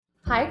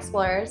Hi,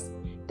 Explorers.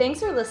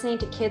 Thanks for listening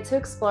to Kids Who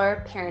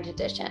Explore Parent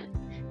Edition.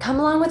 Come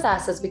along with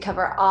us as we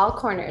cover all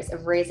corners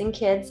of raising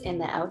kids in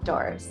the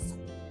outdoors.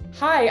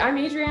 Hi, I'm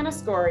Adriana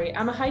Scory.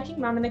 I'm a hiking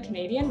mom in the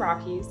Canadian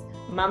Rockies,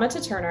 mama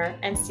to Turner,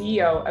 and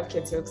CEO of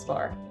Kids Who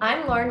Explore.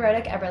 I'm Lauren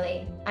Rodick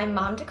Eberly. I'm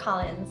mom to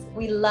Collins.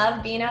 We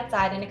love being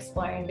outside and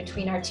exploring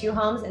between our two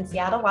homes in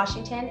Seattle,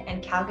 Washington,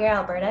 and Calgary,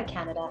 Alberta,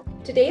 Canada.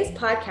 Today's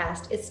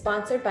podcast is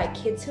sponsored by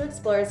Kids Who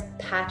Explore's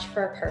Patch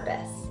for a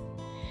Purpose.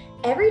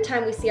 Every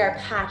time we see our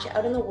patch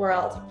out in the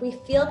world, we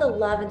feel the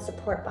love and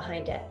support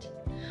behind it.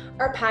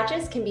 Our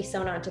patches can be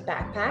sewn onto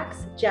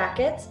backpacks,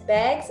 jackets,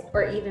 bags,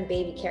 or even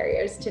baby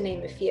carriers, to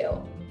name a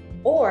few.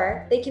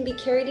 Or they can be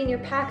carried in your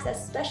packs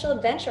as special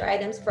adventure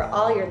items for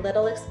all your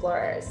little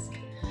explorers.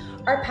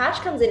 Our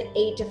patch comes in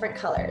 8 different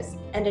colors,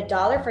 and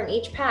 $1 from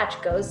each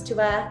patch goes to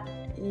a,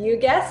 you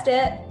guessed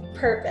it,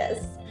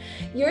 purpose.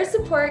 Your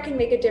support can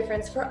make a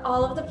difference for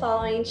all of the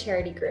following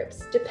charity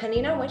groups,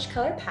 depending on which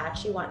color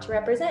patch you want to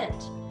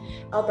represent: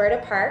 Alberta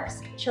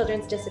Parks,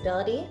 Children's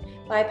Disability,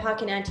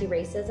 BIPOC and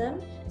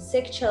Anti-Racism,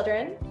 Sick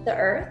Children, The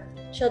Earth,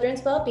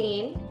 Children's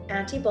Wellbeing,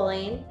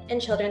 Anti-Bullying,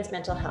 and Children's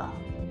Mental Health.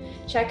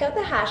 Check out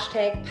the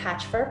hashtag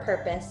Patch for a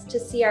Purpose to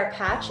see our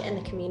patch and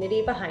the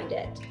community behind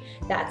it.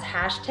 That's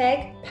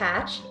hashtag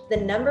patch, the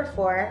number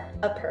 4,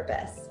 a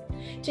purpose.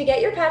 To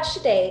get your patch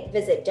today,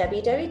 visit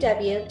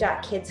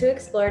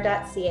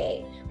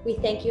www.kidswhoexplore.ca. We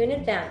thank you in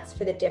advance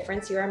for the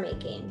difference you are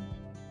making.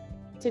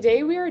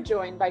 Today we are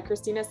joined by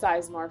Christina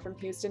Sizemore from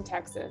Houston,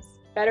 Texas,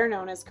 better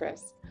known as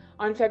Chris.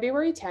 On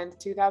February 10th,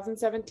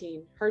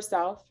 2017,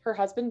 herself, her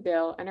husband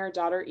Bill, and her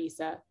daughter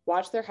Isa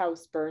watched their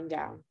house burn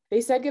down. They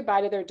said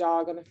goodbye to their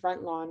dog on the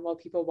front lawn while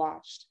people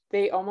watched.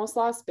 They almost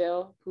lost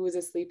Bill, who was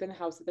asleep in the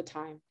house at the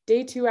time.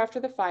 Day 2 after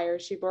the fire,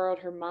 she borrowed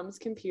her mom's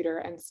computer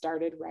and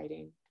started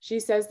writing. She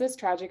says this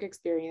tragic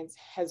experience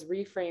has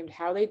reframed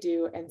how they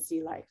do and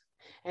see life,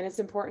 and it's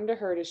important to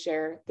her to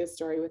share this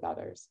story with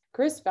others.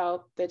 Chris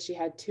felt that she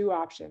had 2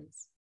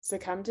 options: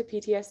 succumb to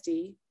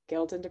PTSD,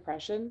 guilt and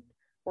depression,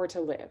 or to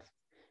live.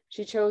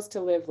 She chose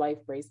to live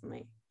life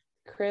brazenly.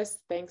 Chris,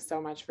 thanks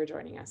so much for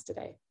joining us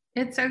today.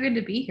 It's so good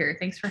to be here.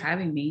 Thanks for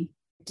having me.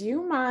 Do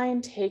you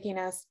mind taking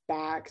us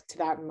back to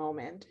that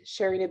moment,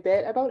 sharing a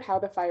bit about how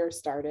the fire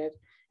started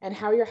and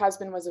how your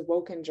husband was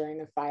awoken during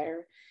the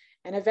fire,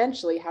 and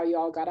eventually how you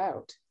all got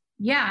out?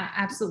 Yeah,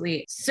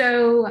 absolutely.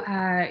 So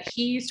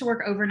he used to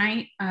work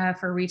overnight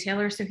for a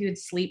retailer, so he would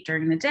sleep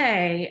during the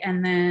day.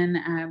 And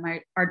then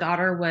our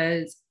daughter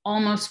was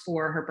almost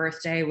 4. Her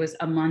birthday was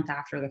a month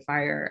after the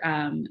fire.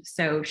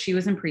 So she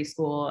was in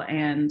preschool,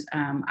 and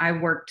I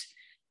worked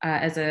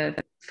as a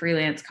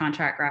freelance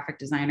contract graphic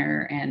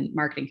designer and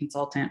marketing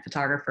consultant,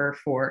 photographer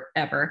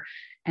forever.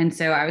 And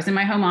so I was in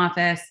my home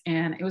office,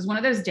 and it was one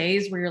of those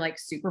days where you're like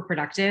super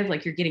productive,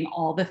 like you're getting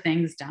all the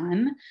things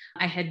done.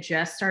 I had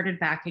just started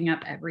backing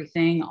up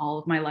everything, all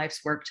of my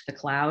life's work to the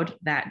cloud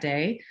that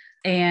day.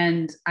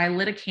 And I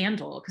lit a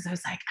candle because I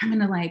was like, I'm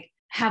going to like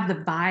have the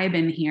vibe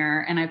in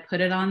here. And I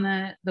put it on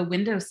the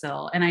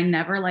windowsill, and I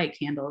never light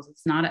candles.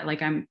 It's not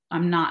like I'm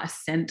not a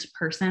scent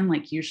person.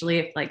 Like usually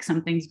if like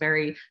something's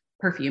very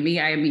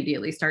perfumey, I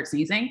immediately start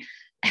sneezing.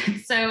 And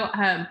so,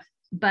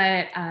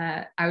 but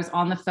I was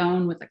on the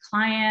phone with a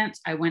client.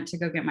 I went to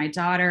go get my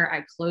daughter.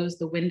 I closed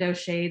the window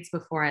shades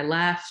before I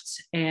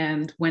left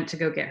and went to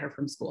go get her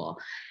from school.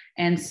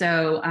 And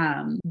so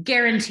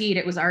guaranteed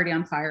it was already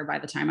on fire by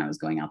the time I was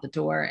going out the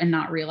door and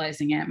not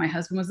realizing it. My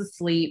husband was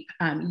asleep.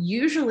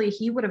 Usually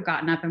he would have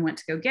gotten up and went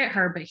to go get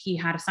her, but he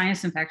had a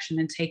sinus infection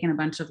and taken a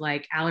bunch of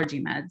like allergy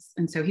meds.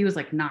 And so he was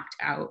like knocked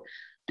out.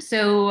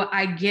 So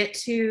I get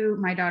to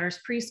my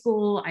daughter's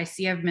preschool. I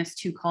see I've missed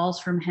 2 calls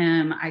from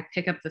him. I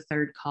pick up the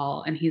 3rd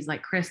call, and he's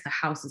like, Chris, the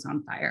house is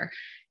on fire.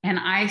 And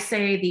I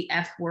say the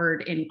F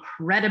word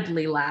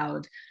incredibly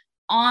loud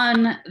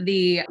on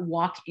the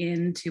walk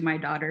into my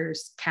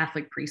daughter's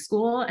Catholic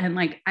preschool. And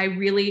like, I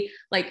really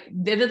like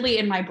vividly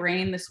in my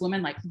brain, this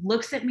woman like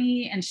looks at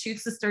me and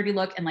shoots this dirty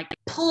look and like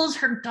pulls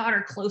her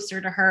daughter closer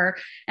to her.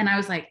 And I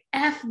was like,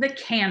 F the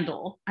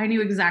candle. I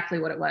knew exactly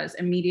what it was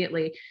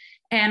immediately.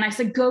 And I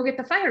said, go get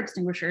the fire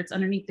extinguisher. It's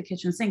underneath the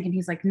kitchen sink. And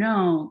he's like,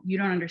 no, you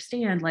don't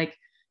understand. Like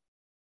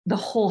the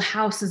whole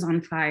house is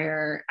on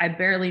fire. I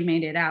barely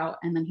made it out.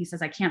 And then he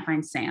says, I can't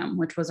find Sam,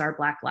 which was our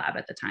black lab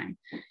at the time.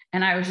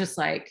 And I was just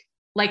like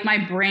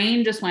my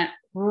brain just went,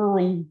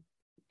 and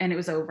it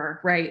was over.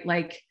 Right.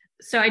 Like,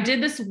 so I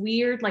did this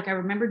weird, like, I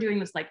remember doing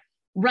this, like,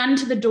 run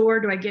to the door.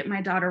 Do I get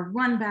my daughter?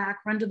 Run back,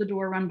 run to the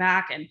door, run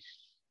back. And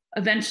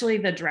eventually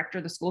the director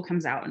of the school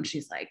comes out and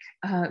she's like,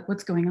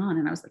 what's going on?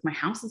 And I was like, my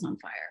house is on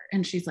fire.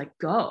 And she's like,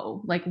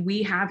 go, like,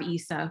 we have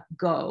Isa,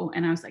 go.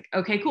 And I was like,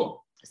 okay,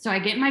 cool. So I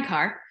get in my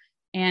car,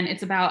 and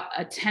it's about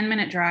a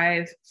 10-minute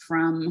drive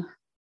from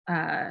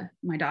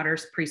my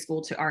daughter's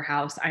preschool to our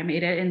house. I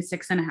made it in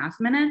 6.5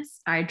 minutes.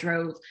 I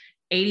drove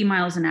 80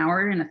 miles an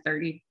hour in a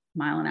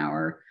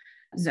 30-mile-an-hour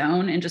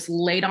zone and just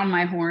laid on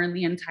my horn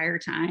the entire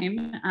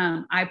time.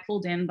 I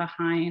pulled in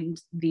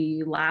behind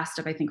the last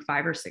of, I think,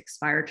 5 or 6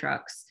 fire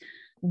trucks,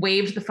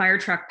 waved the fire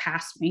truck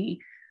past me,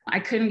 I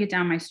couldn't get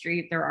down my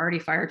street. There were already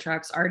fire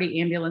trucks,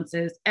 already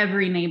ambulances.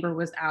 Every neighbor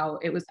was out.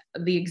 It was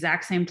the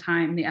exact same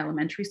time the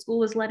elementary school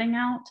was letting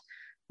out,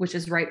 which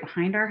is right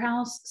behind our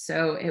house.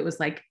 So it was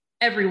like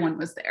everyone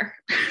was there.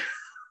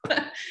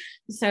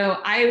 So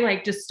I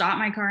like just stop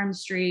my car on the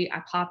street.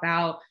 I pop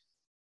out.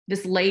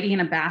 This lady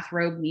in a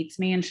bathrobe meets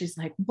me and she's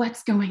like,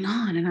 "What's going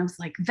on?" And I was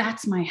like,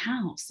 "That's my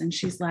house." And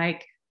she's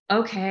like,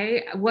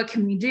 "Okay, what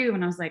can we do?"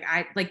 And I was like,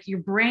 your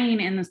brain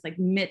in this like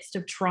midst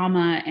of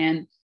trauma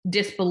and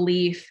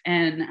disbelief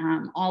and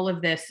all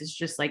of this is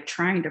just like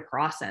trying to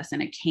process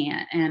and it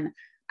can't. And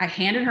I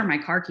handed her my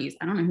car keys.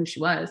 I don't know who she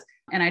was.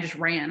 And I just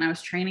ran. I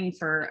was training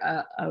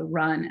for a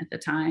run at the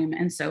time.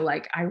 And so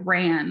like I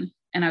ran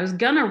and I was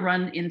gonna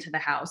run into the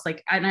house.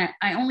 Like, and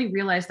I only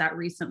realized that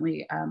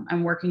recently.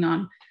 I'm working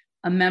on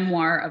a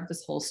memoir of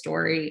this whole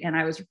story. And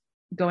I was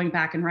going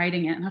back and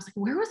writing it. And I was like,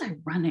 where was I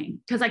running?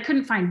 Because I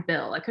couldn't find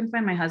Bill. I couldn't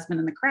find my husband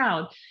in the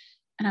crowd.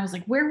 And I was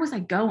like, where was I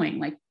going?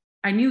 Like,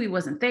 I knew he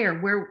wasn't there.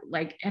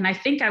 And I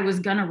think I was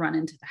gonna run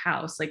into the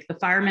house. Like the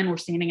firemen were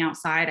standing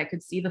outside. I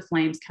could see the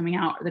flames coming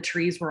out. The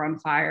trees were on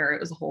fire. It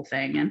was a whole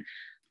thing. And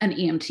an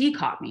EMT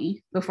caught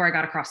me before I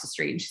got across the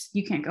street. And she said,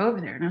 "You can't go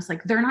over there." And I was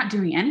like, "They're not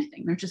doing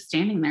anything. They're just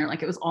standing there."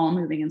 Like it was all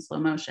moving in slow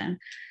motion.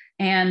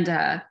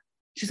 And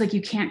she's like,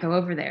 "You can't go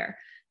over there."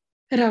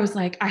 And I was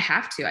like, "I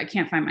have to. I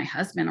can't find my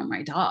husband or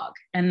my dog."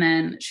 And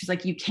then she's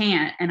like, "You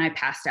can't." And I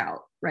passed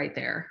out right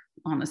there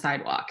on the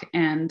sidewalk.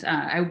 And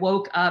I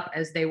woke up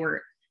as they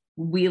were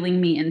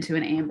wheeling me into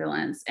an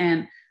ambulance.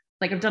 And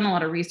like, I've done a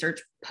lot of research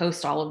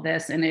post all of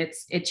this, and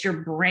it's your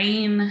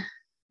brain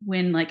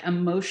when like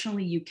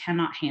emotionally you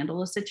cannot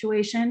handle a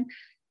situation,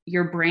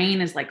 your brain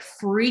is like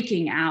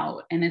freaking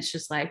out. And it's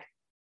just like,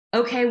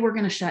 okay, we're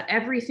going to shut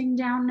everything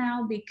down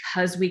now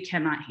because we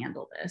cannot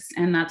handle this.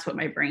 And that's what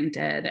my brain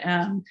did.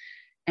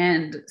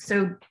 And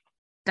so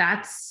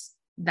that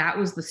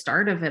was the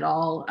start of it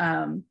all.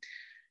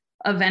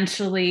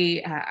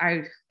 Eventually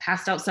I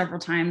passed out several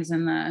times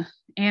in the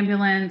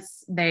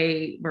ambulance.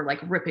 They were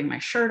like ripping my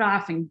shirt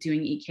off and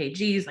doing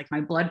EKGs. Like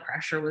my blood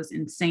pressure was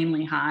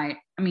insanely high.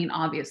 I mean,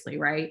 obviously,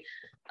 right?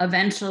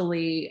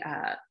 Eventually,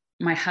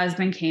 my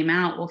husband came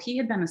out. Well, he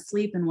had been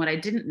asleep. And what I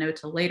didn't know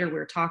till later we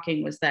were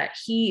talking was that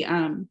he,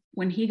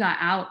 when he got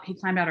out, he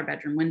climbed out our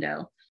bedroom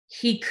window.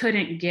 He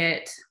couldn't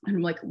get,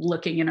 I'm like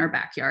looking in our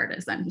backyard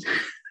as I'm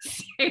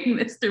saying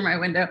this through my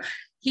window.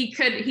 He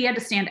had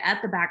to stand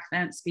at the back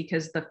fence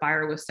because the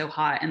fire was so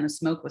hot and the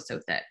smoke was so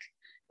thick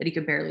that he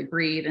could barely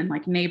breathe. And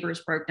like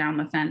neighbors broke down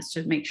the fence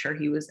to make sure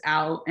he was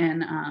out.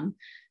 And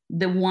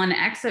the one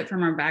exit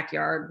from our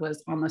backyard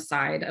was on the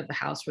side of the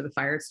house where the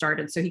fire had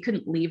started. So he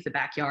couldn't leave the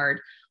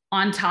backyard.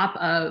 On top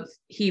of,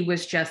 he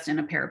was just in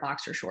a pair of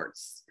boxer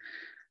shorts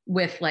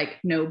with like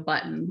no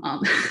button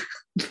on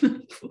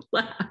the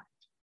flap.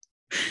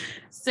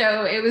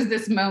 So it was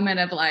this moment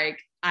of like,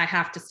 I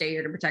have to stay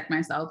here to protect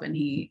myself. And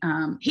he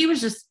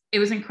was just, it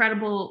was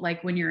incredible.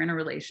 Like when you're in a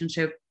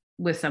relationship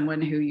with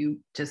someone who you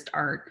just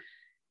are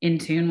in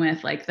tune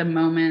with, like the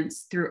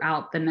moments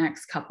throughout the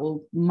next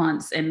couple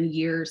months and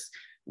years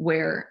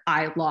where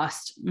I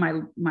lost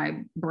my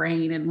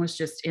brain and was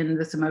just in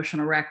this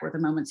emotional wreck, were the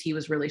moments he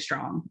was really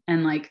strong.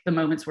 And like the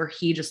moments where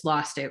he just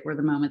lost it were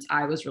the moments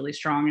I was really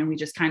strong. And we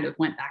just kind of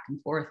went back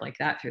and forth like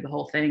that through the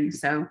whole thing.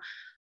 So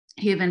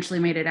he eventually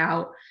made it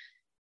out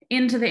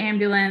into the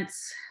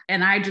ambulance.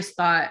 And I just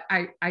thought,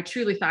 I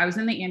truly thought, I was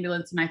in the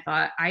ambulance and I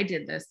thought, I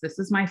did this. This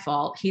is my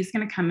fault. He's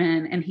going to come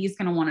in and he's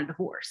going to want a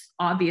divorce,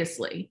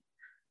 obviously,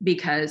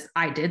 because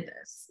I did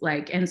this.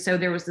 Like, and so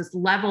there was this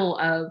level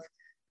of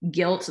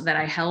guilt that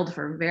I held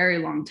for a very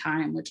long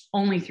time, which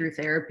only through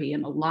therapy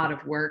and a lot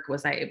of work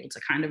was I able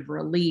to kind of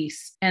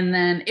release. And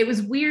then it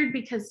was weird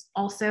because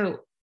also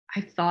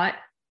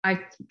I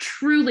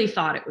truly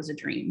thought it was a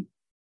dream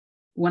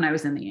when I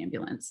was in the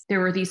ambulance. There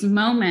were these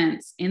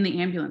moments in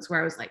the ambulance where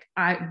I was like,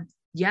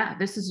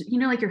 this is,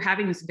 like you're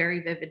having this very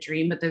vivid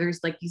dream, but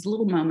there's like these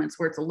little moments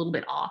where it's a little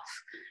bit off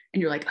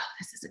and you're like, oh,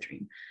 this is a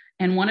dream.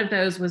 And one of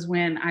those was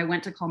when I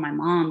went to call my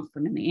mom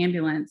from in the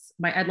ambulance.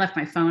 I'd left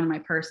my phone and my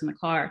purse in the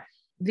car.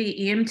 The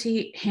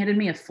EMT handed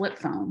me a flip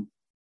phone.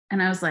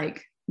 And I was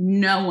like,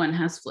 no one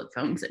has flip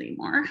phones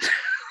anymore.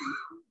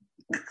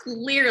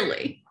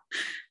 Clearly,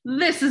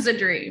 this is a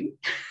dream.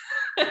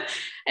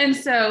 And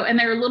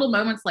there were little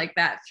moments like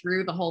that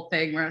through the whole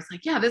thing where I was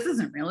like, yeah, this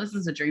isn't real. This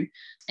is a dream.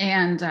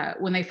 And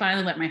when they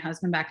finally let my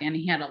husband back in,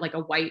 he had like a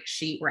white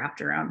sheet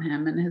wrapped around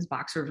him and his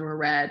boxers were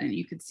red and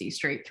you could see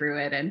straight through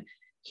it. And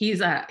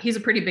he's a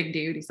pretty big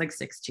dude. He's like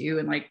 6'2"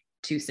 and like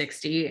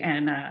 260.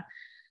 And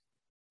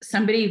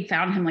somebody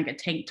found him like a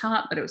tank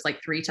top, but it was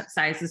like three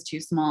sizes too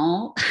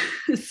small.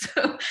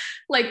 So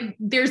like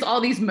there's all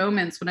these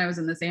moments when I was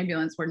in this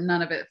ambulance where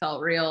none of it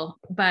felt real,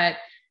 but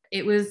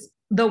it was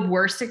the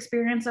worst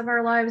experience of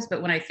our lives.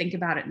 But when I think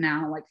about it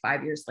now, like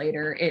 5 years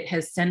later, it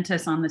has sent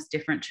us on this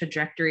different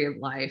trajectory of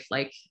life.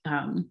 Like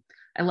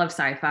I love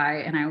sci-fi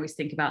and I always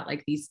think about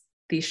like these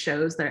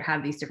shows that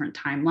have these different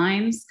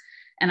timelines.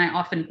 And I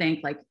often think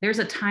like, there's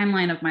a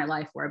timeline of my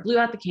life where I blew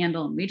out the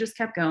candle and we just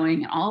kept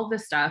going and all of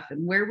this stuff.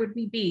 And where would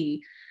we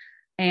be?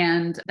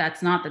 And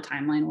that's not the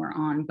timeline we're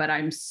on, but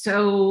I'm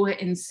so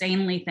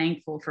insanely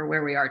thankful for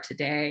where we are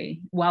today.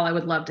 While I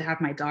would love to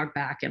have my dog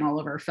back and all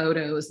of our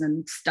photos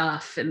and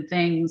stuff and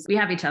things, we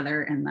have each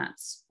other, and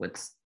that's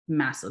what's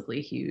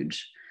massively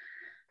huge.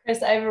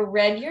 Chris, I've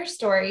read your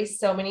story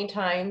so many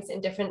times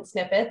in different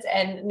snippets,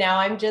 and now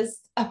I'm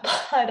just a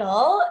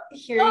puddle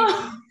hearing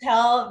you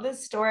tell the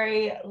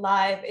story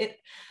live. It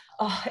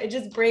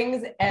just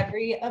brings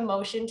every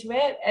emotion to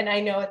it. And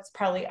I know it's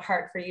probably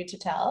hard for you to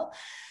tell.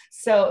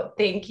 So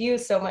thank you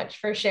so much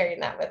for sharing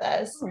that with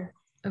us.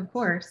 Of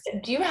course.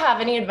 Do you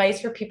have any advice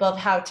for people of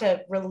how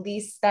to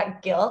release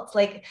that guilt?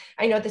 Like,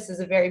 I know this is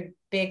a very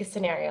big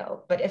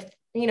scenario, but if,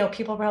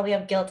 people probably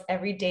have guilt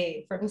every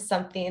day from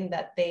something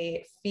that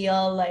they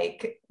feel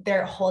like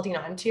they're holding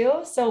on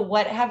to. So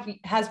what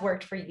has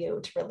worked for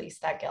you to release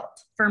that guilt?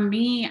 For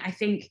me, I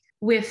think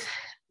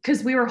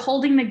because we were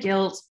holding the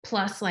guilt,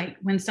 plus like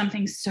when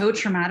something so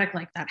traumatic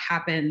like that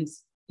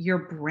happens,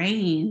 your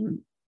brain,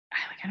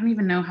 I don't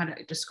even know how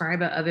to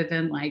describe it other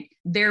than like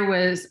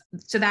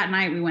so that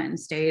night we went and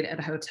stayed at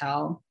a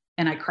hotel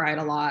and I cried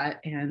a lot,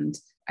 and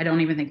I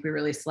don't even think we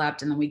really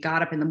slept. And then we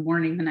got up in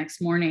the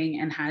next morning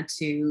and had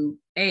to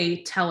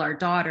tell our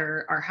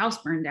daughter our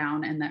house burned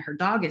down and that her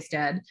dog is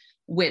dead,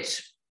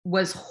 which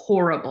was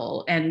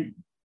horrible and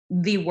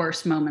the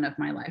worst moment of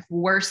my life,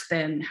 worse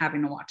than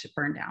having to watch it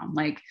burn down.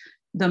 Like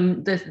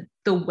the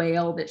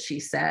wail that she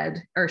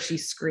said, or she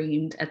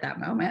screamed at that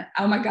moment.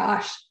 Oh my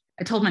gosh.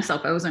 I told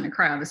myself I was going to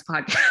cry on this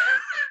podcast.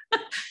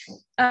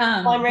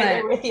 I'm right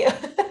there with you.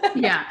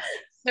 Yeah.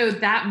 So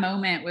that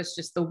moment was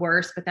just the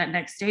worst. But that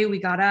next day we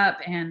got up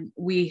and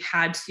we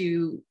had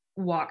to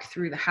walk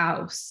through the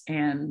house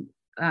and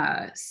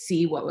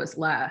see what was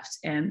left.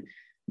 And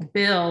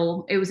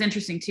Bill, it was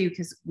interesting too,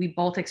 because we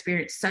both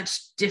experienced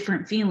such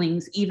different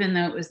feelings, even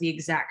though it was the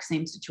exact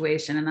same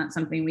situation. And that's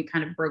something we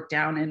kind of broke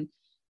down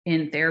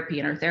in therapy.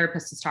 And our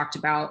therapist has talked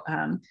about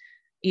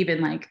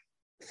even like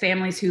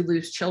families who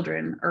lose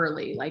children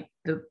early, like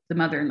the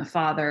mother and the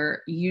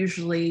father,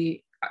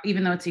 usually,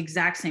 even though it's the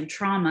exact same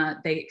trauma,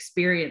 they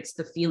experience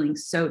the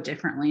feelings so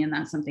differently. And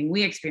that's something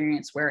we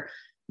experienced, where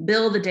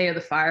Bill, the day of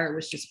the fire,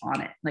 was just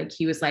on it. Like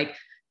he was like,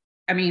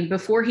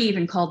 before he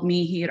even called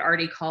me, he had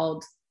already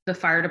called the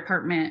fire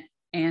department,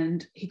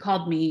 and he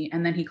called me,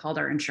 and then he called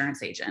our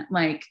insurance agent,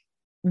 like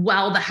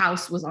while the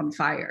house was on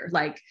fire.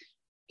 Like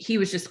he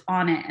was just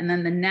on it. And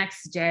then the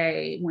next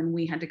day when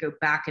we had to go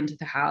back into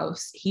the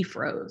house, he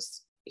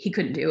froze. He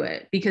couldn't do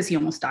it because he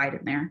almost died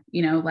in there,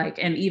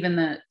 and even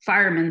the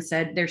firemen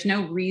said, there's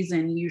no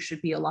reason you should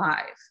be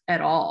alive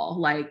at all.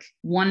 Like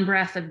one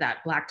breath of that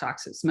black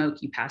toxic smoke,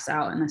 you pass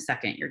out, and the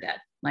second you're dead.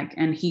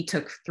 And he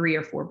took 3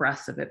 or 4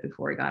 breaths of it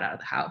before he got out of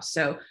the house.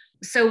 So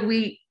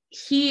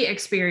he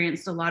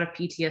experienced a lot of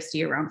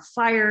PTSD around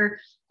fire,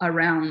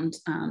 around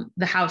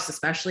the house,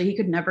 especially. He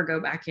could never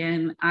go back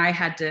in. I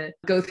had to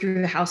go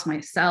through the house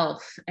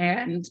myself.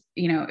 And,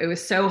 it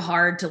was so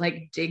hard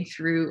to dig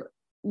through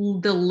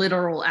the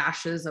literal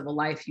ashes of a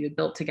life you had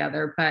built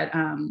together. But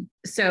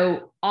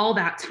so all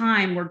that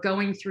time we're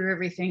going through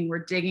everything,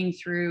 I'm digging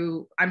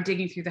through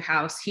the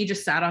house. He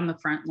just sat on the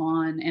front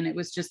lawn, and it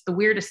was just the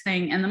weirdest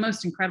thing and the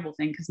most incredible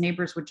thing, because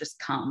neighbors would just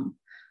come.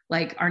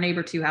 Like our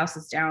neighbor 2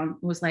 houses down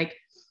was like,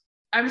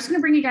 I'm just going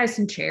to bring you guys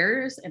some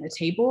chairs and a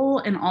table,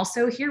 and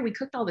also here, we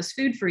cooked all this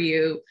food for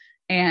you,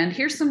 and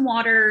here's some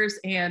waters.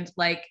 And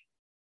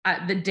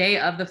the day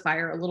of the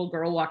fire, a little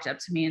girl walked up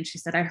to me and she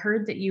said, I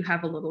heard that you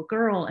have a little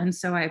girl. And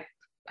so I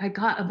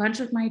got a bunch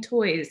of my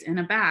toys in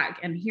a bag,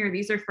 and here,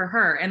 these are for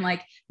her. And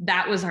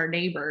that was our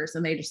neighbors,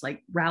 and they just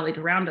rallied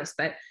around us.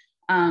 But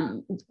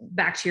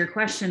back to your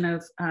question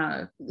of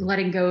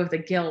letting go of the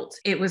guilt,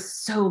 it was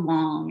so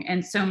long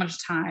and so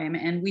much time.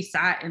 And we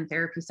sat in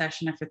therapy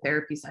session after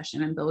therapy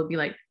session, and Bill would be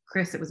like,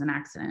 Chris, it was an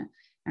accident.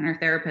 And our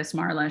therapist,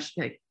 Marla,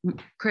 she'd be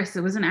like, Chris,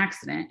 it was an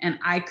accident. And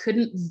I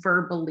couldn't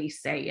verbally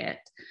say it.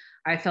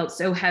 I felt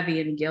so heavy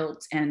in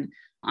guilt, and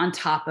on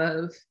top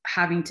of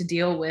having to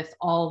deal with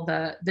all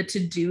the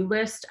to-do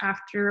list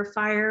after a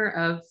fire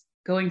of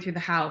going through the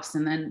house,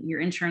 and then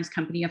your insurance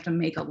company, you have to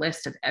make a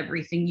list of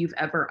everything you've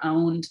ever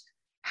owned,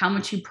 how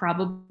much you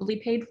probably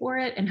paid for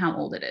it, and how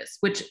old it is,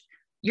 which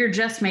you're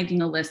just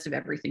making a list of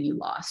everything you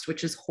lost,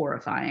 which is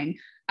horrifying.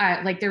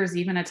 There was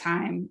even a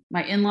time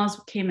my in-laws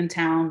came in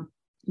town,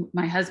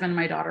 my husband and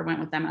my daughter went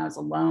with them, I was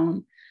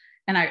alone.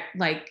 And I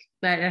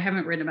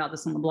haven't written about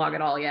this on the blog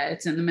at all yet.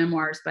 It's in the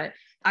memoirs, but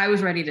I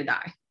was ready to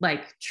die.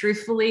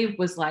 Truthfully,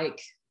 was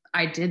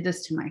I did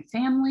this to my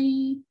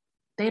family.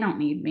 They don't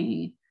need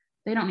me.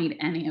 They don't need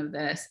any of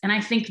this. And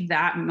I think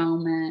that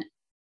moment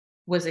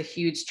was a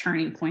huge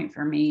turning point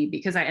for me,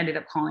 because I ended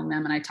up calling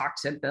them and I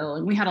talked to Bill,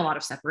 and we had a lot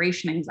of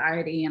separation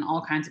anxiety and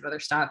all kinds of other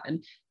stuff.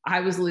 And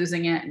I was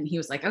losing it. And he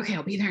was like, okay,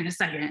 I'll be there in a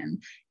second.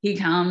 And he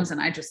comes, and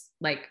I just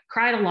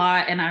cried a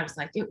lot. And I was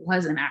like, it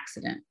was an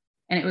accident.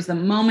 And it was the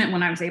moment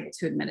when I was able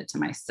to admit it to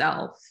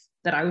myself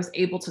that I was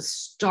able to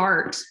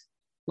start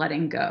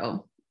letting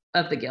go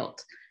of the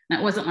guilt. And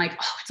it wasn't like,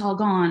 oh, it's all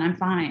gone, I'm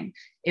fine.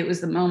 It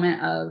was the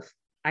moment of,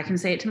 I can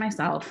say it to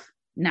myself,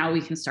 now we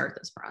can start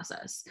this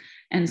process.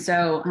 And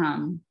so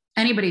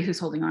anybody who's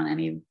holding on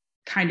any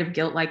kind of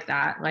guilt like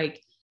that,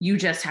 like you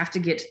just have to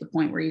get to the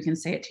point where you can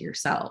say it to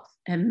yourself,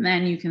 and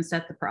then you can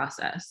set the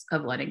process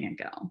of letting it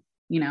go,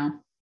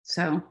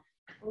 So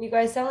you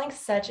guys sound like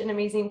such an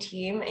amazing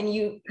team, and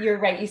you're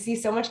right. You see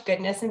so much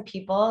goodness in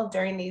people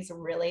during these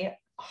really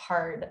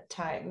hard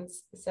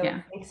times. So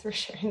thanks for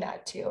sharing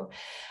that too.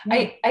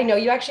 Yeah. I know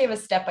you actually have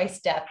a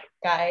step-by-step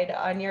guide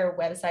on your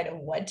website of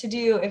what to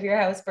do if your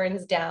house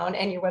burns down,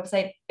 and your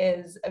website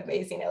is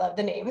amazing. I love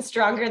the name,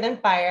 Stronger Than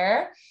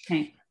Fire.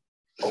 Okay.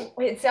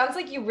 It sounds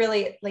like you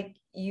really, like,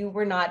 you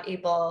were not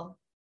able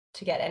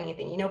to get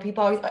anything.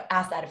 People always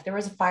ask that, if there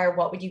was a fire,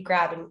 what would you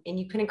grab? And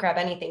you couldn't grab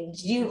anything.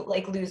 Did you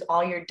like lose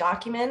all your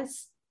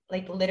documents,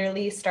 like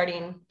literally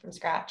starting from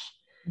scratch?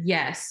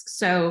 Yes.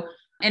 So,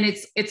 and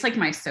it's like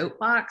my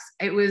soapbox.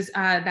 It was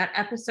that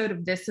episode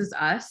of This Is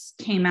Us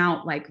came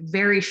out like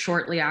very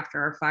shortly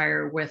after our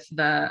fire with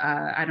the,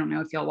 I don't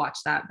know if y'all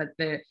watched that, but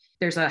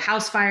there's a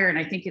house fire, and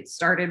I think it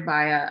started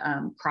by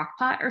a crock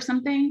pot or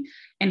something.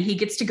 And he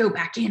gets to go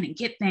back in and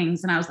get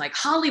things. And I was like,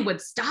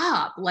 Hollywood,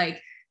 stop. Like,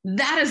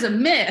 that is a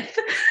myth.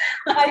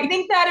 I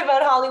think that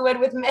about Hollywood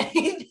with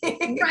many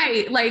things.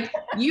 Right. Like,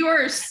 you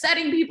are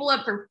setting people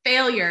up for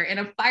failure in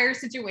a fire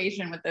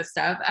situation with this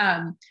stuff.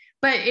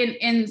 But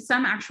in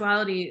some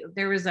actuality,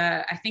 there was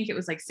I think it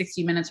was like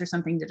 60 Minutes or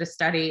something, did a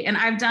study. And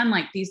I've done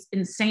like these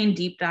insane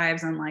deep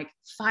dives on like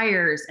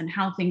fires and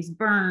how things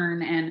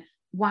burn and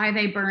why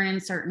they burn in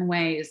certain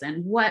ways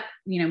and what,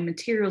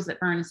 materials that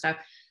burn and stuff.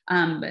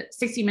 But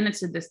 60 Minutes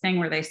did this thing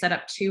where they set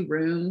up 2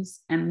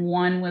 rooms, and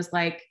one was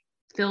like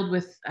filled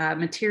with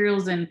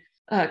materials and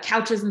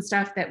couches and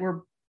stuff that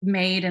were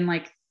made in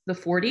like the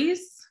 40s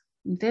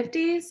and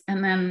 50s.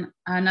 And then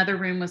another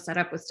room was set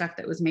up with stuff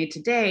that was made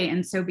today.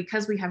 And so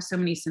because we have so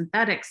many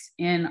synthetics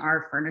in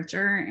our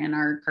furniture and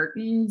our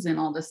curtains and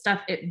all this stuff,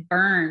 it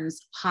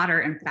burns hotter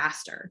and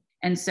faster.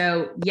 And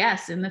so,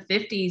 yes, in the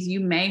 50s, you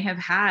may have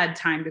had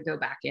time to go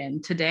back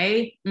in.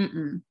 Today,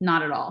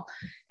 not at all.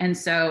 And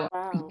so,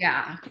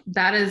 yeah,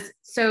 that is,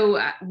 so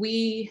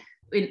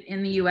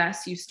in the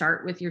US, you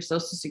start with your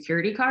Social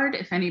Security card,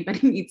 if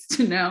anybody needs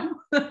to know.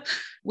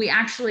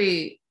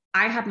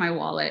 I had my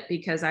wallet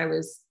because I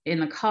was in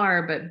the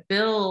car, but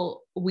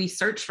Bill, we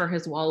searched for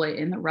his wallet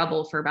in the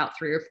rubble for about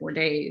 3 or 4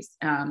 days.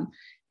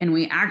 And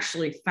we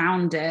actually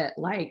found it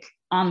like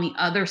on the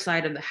other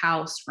side of the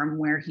house from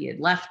where he had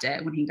left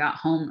it when he got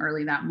home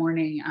early that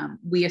morning.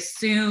 We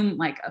assume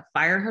like a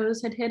fire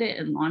hose had hit it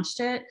and launched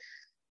it,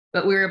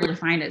 but we were able to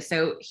find it.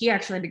 So he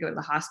actually had to go to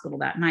the hospital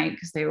that night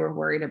because they were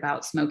worried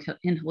about smoke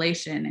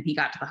inhalation. And he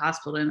got to the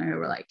hospital and they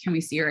were like, "Can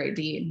we see your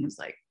ID?" And he was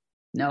like,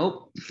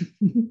 "Nope,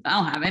 I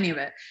don't have any of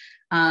it."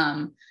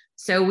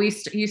 So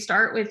you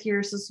start with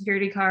your Social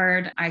Security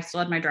card. I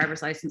still had my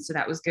driver's license, so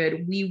that was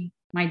good.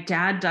 My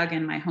dad dug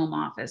in my home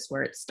office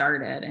where it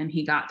started, and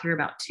he got through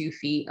about 2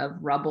 feet of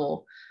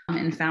rubble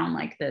and found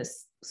like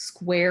this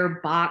square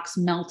box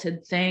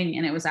melted thing.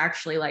 And it was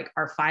actually like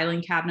our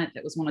filing cabinet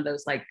that was one of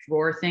those like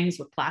drawer things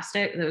with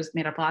plastic that was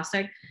made of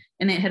plastic,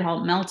 and it had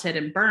all melted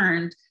and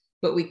burned,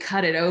 but we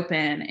cut it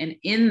open. And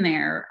in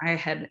there, I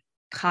had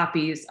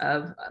copies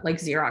of like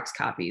Xerox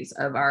copies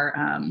of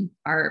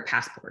our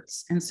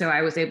passports. And so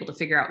I was able to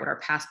figure out what our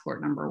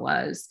passport number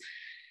was.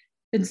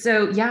 And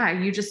so, yeah,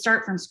 you just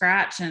start from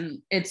scratch,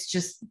 and it's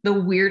just the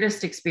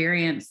weirdest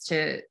experience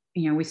to,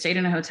 we stayed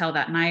in a hotel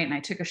that night, and I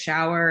took a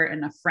shower,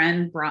 and a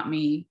friend brought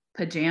me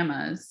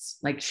pajamas.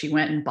 Like, she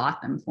went and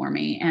bought them for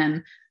me.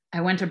 And I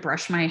went to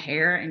brush my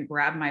hair and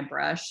grab my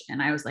brush, and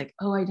I was like,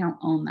 oh, I don't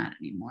own that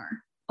anymore.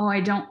 Oh,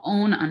 I don't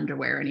own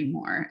underwear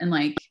anymore. And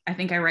like, I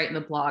think I write in the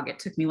blog, it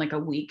took me like a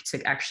week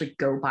to actually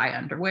go buy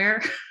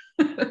underwear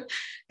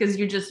because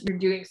you're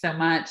doing so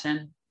much.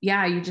 And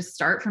yeah, you just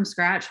start from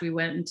scratch. We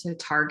went into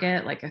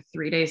Target like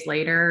 3 days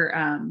later.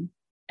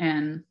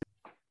 And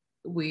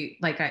we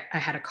I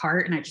had a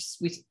cart, and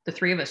the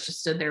 3 of us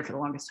just stood there for the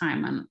longest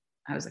time. And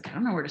I was like, I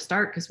don't know where to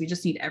start because we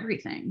just need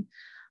everything.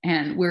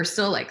 And we're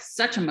still like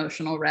such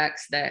emotional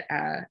wrecks that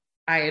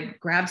I had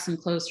grabbed some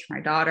clothes for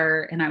my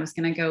daughter, and I was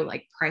going to go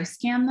like price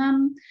scan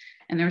them.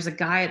 And there was a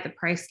guy at the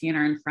price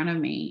scanner in front of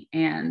me,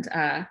 and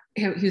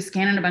he was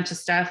scanning a bunch of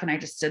stuff. And I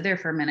just stood there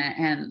for a minute,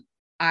 and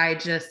I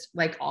just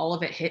like all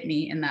of it hit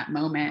me in that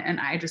moment. And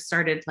I just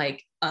started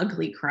like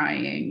ugly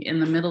crying in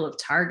the middle of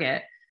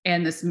Target.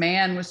 And this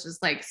man was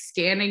just like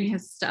scanning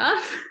his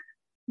stuff.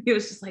 He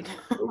was just like,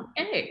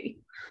 okay.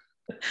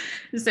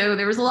 So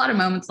there was a lot of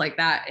moments like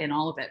that in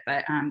all of it.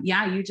 But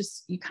yeah,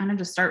 you kind of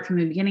just start from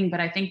the beginning. But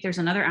I think there's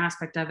another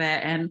aspect of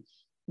it. And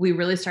we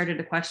really started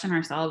to question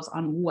ourselves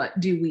on what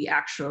do we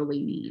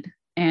actually need?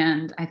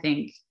 And I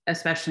think,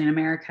 especially in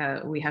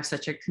America, we have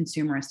such a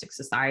consumeristic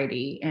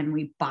society, and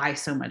we buy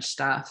so much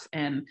stuff.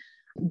 And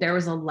there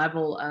was a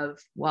level of,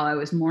 while I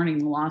was mourning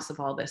the loss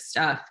of all this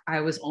stuff, I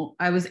was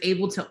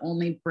able to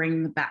only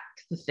bring back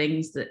the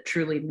things that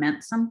truly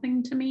meant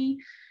something to me.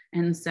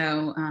 And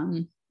so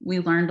we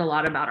learned a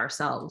lot about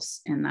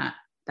ourselves in that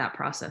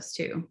process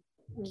too.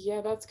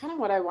 Yeah, that's kind of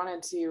what I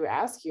wanted to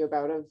ask you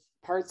about, of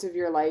parts of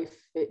your life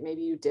that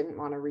maybe you didn't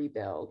want to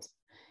rebuild.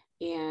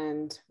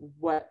 and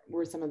what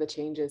were some of the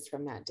changes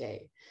from that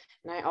day.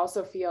 And I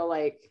also feel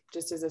like,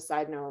 just as a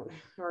side note,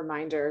 a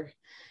reminder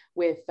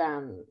with,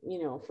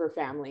 for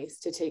families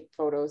to take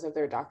photos of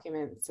their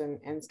documents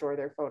and store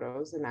their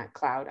photos, and that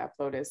cloud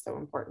upload is so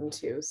important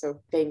too.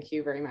 So thank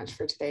you very much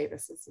for today.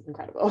 This is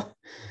incredible.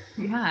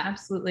 Yeah,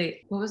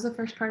 absolutely. What was the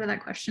first part of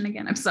that question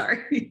again? I'm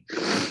sorry.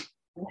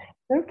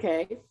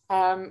 Okay.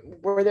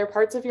 Were there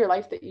parts of your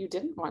life that you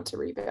didn't want to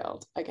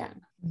rebuild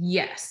again?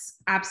 Yes,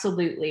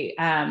 absolutely.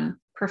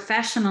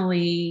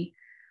 Professionally,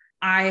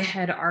 I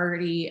had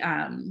already,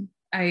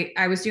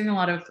 I was doing a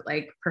lot of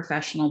like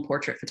professional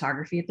portrait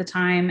photography at the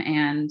time.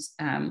 And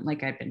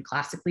like I'd been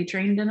classically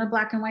trained in a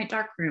black and white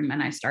darkroom,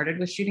 and I started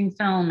with shooting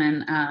film,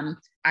 and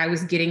I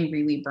was getting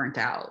really burnt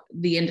out.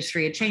 The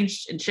industry had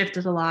changed and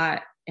shifted a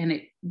lot, and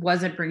it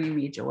wasn't bringing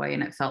me joy,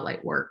 and it felt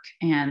like work.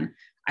 And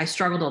I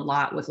struggled a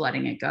lot with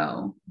letting it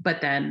go.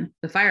 But then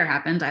the fire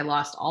happened. I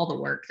lost all the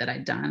work that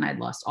I'd done. I'd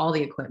lost all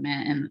the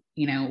equipment. And,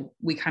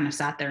 we kind of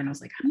sat there, and I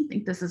was like, I don't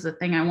think this is a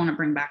thing I want to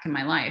bring back in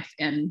my life.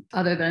 And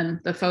other than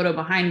the photo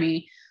behind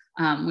me,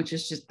 which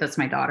is that's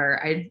my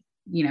daughter,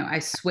 I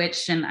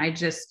switched, and I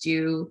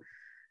do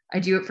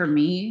it for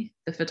me,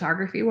 the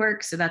photography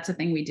work. So that's a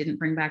thing we didn't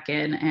bring back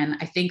in. And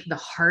I think the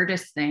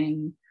hardest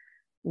thing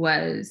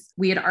was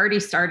we had already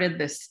started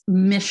this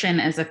mission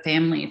as a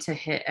family to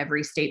hit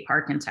every state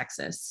park in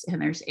Texas, and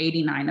there's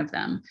 89 of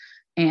them.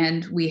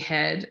 And we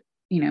had,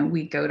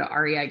 we go to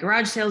REI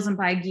garage sales and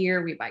buy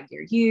gear. We buy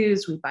gear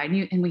used, we buy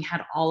new, and we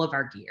had all of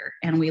our gear,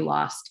 and we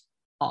lost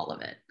all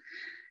of it.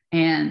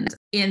 And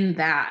in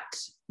that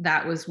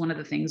was one of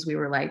the things we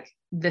were like,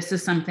 this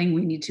is something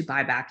we need to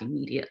buy back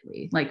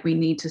immediately. Like, we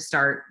need to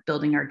start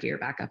building our gear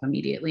back up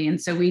immediately. And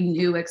so we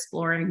knew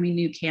exploring, we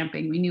knew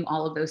camping, we knew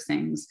all of those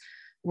things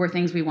were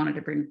things we wanted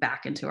to bring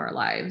back into our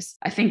lives.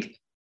 I think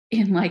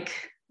in like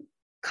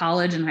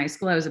college and high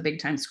school, I was a big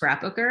time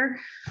scrapbooker.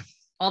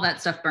 All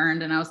that stuff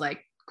burned, and I was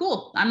like,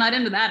 cool, I'm not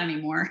into that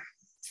anymore.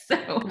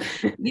 So,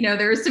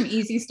 there was some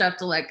easy stuff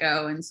to let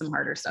go and some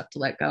harder stuff to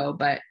let go,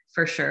 but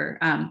for sure.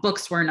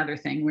 Books were another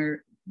thing.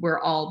 We're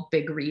all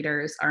big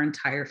readers, our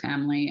entire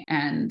family,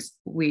 and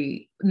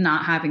we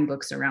not having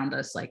books around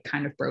us like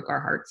kind of broke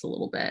our hearts a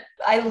little bit.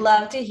 I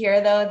love to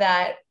hear though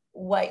that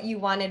what you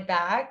wanted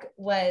back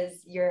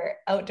was your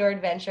outdoor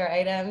adventure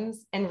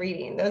items and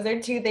reading. Those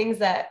are two things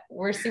that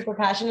we're super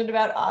passionate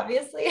about,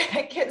 obviously,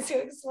 at Kids Who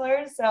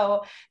Explore.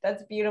 So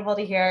that's beautiful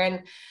to hear.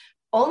 And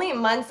only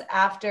months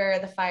after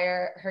the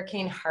fire,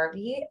 Hurricane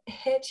Harvey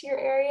hit your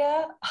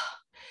area.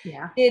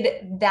 Yeah.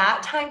 Did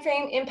that time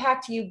frame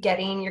impact you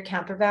getting your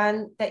camper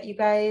van that you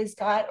guys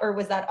got, or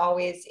was that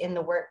always in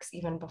the works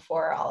even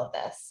before all of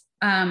this?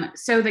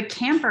 So the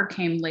camper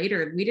came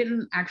later. We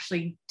didn't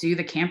actually do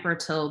the camper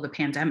till the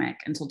pandemic,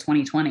 until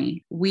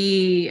 2020.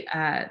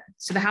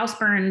 So the house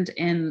burned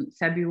in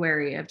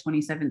February of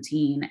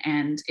 2017.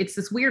 And it's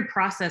this weird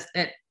process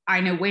that I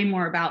know way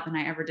more about than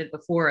I ever did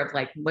before of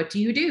like, what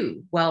do you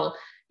do? Well,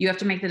 you have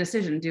to make the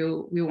decision.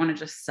 Do we want to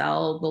just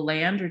sell the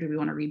land, or do we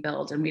want to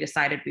rebuild? And we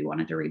decided we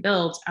wanted to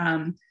rebuild.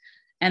 And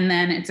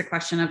then it's a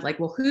question of like,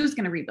 well, who's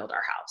going to rebuild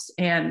our house?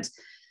 And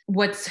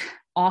what's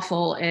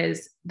awful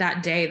is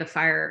that day,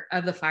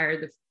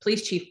 the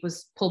police chief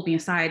pulled me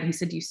aside, and he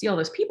said, do you see all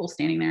those people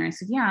standing there? And I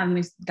said, yeah. And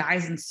these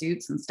guys in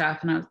suits and stuff.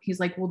 And he's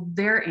like, well,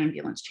 they're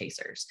ambulance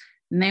chasers,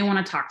 and they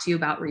want to talk to you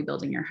about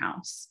rebuilding your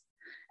house.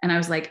 And I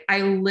was like,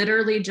 I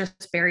literally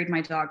just buried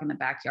my dog in the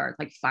backyard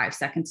like 5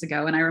 seconds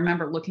ago. And I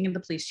remember looking at the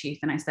police chief,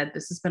 and I said,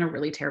 this has been a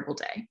really terrible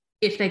day.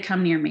 If they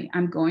come near me,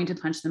 I'm going to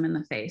punch them in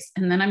the face,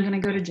 and then I'm going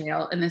to go to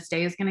jail, and this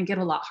day is going to get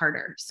a lot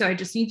harder. So I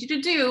just need you to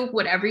do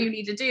whatever you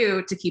need to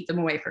do to keep them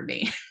away from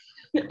me.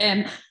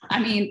 And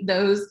I mean,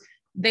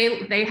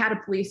 they had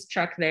a police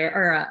truck there,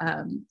 or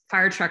a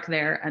fire truck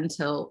there,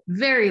 until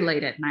very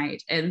late at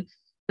night. And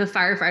the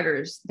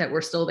firefighters that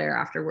were still there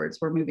afterwards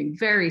were moving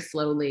very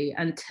slowly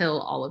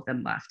until all of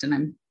them left. And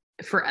I'm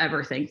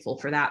forever thankful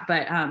for that.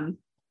 But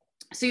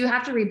so you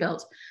have to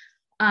rebuild.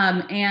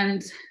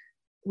 And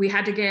we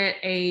had to get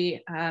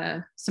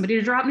somebody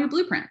to draw up new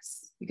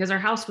blueprints because our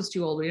house was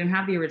too old. We didn't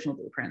have the original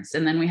blueprints.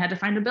 And then we had to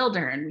find a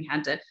builder, and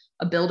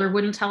a builder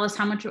wouldn't tell us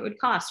how much it would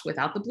cost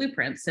without the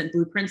blueprints. And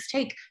blueprints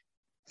take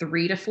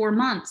 3 to 4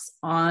 months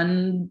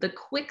on the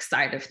quick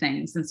side of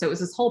things. And so it was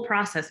this whole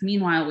process.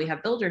 Meanwhile, we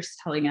have builders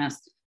telling us,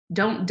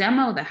 don't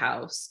demo the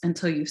house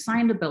until you've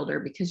signed a builder,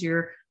 because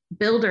your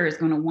builder is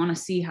going to want to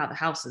see how the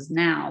house is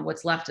now,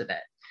 what's left of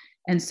it.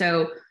 And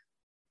so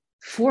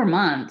 4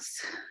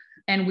 months,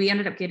 and we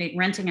ended up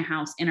renting a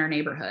house in our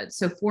neighborhood.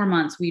 So 4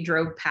 months, we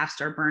drove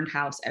past our burned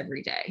house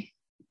every day.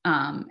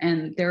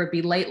 And there would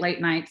be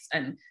late nights,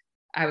 and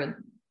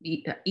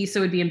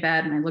Issa would be in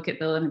bed, and I look at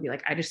Bill, and I'd be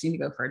like, I just need to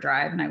go for a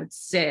drive. And I would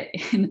sit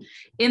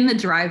in the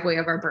driveway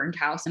of our burned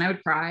house, and I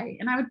would cry,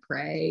 and I would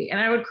pray, and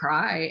I would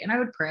cry, and I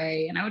would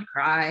pray, and I would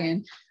cry.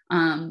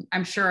 And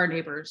I'm sure our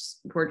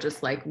neighbors were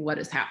just like, what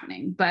is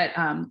happening? But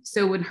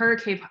so when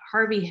Hurricane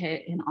Harvey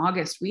hit in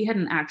August, we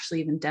hadn't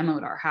actually even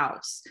demoed our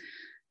house.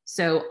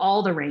 So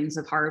all the rains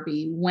of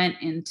Harvey went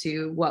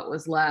into what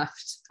was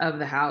left of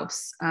the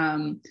house.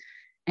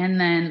 And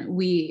then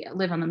we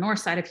live on the north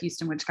side of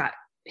Houston, which got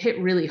hit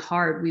really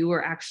hard. We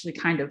were actually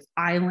kind of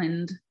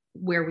island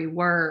where we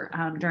were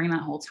during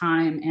that whole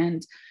time.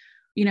 And,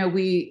 you know,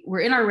 we were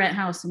in our rent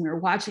house and we were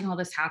watching all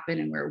this happen,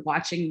 and we were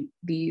watching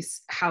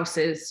these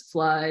houses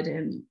flood,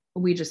 and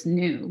we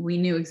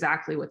knew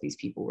exactly what these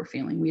people were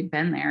feeling. We'd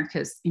been there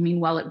because, I mean,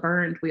 while it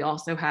burned, we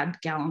also had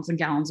gallons and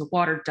gallons of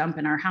water dump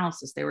in our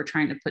house as they were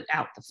trying to put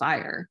out the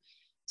fire.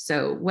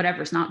 So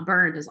whatever's not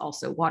burned is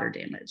also water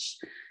damage.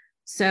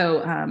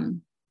 So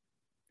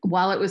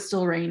while it was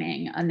still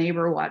raining, a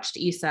neighbor watched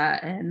Isa,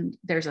 and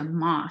there's a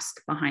mosque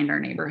behind our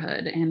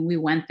neighborhood. And we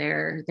went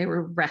there. They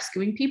were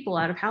rescuing people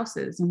out of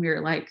houses. And we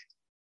were like,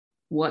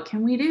 what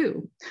can we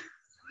do?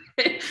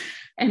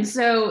 And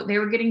so they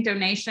were getting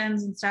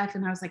donations and stuff.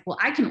 And I was like, well,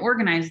 I can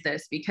organize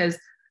this because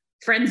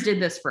friends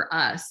did this for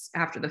us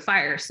after the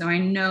fire. So I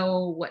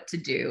know what to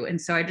do.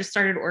 And so I just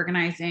started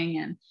organizing,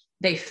 and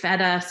they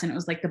fed us, and it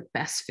was like the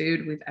best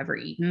food we've ever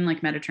eaten,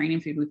 like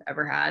Mediterranean food we've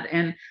ever had.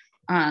 And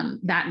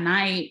that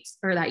night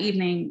or that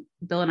evening,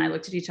 Bill and I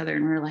looked at each other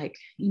and we were like,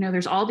 you know,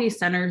 there's all these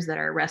centers that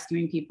are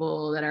rescuing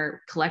people, that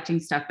are collecting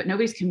stuff, but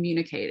nobody's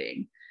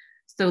communicating.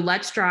 So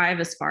let's drive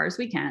as far as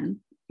we can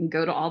and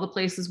go to all the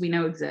places we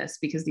know exist,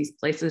 because these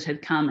places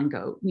had come and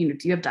go, you know,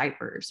 do you have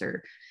diapers,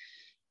 or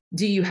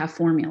do you have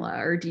formula,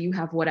 or do you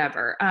have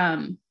whatever?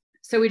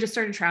 So we just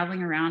started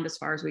traveling around as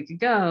far as we could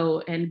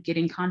go and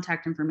getting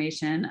contact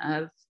information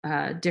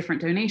of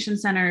different donation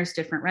centers,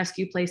 different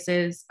rescue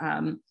places.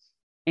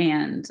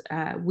 And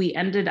we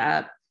ended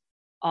up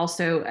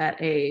also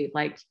at a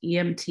like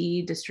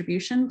EMT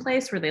distribution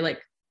place where they like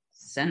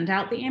send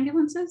out the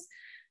ambulances,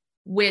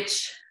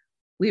 which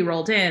we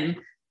rolled in,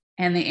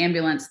 and the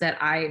ambulance that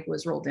I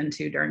was rolled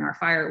into during our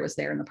fire was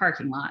there in the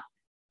parking lot,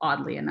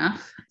 oddly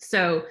enough.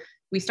 So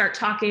we start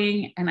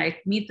talking, and I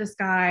meet this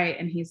guy,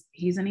 and he's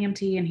an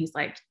EMT, and he's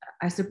like,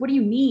 I said, what do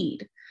you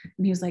need?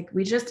 And he was like,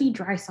 we just need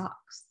dry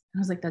socks. And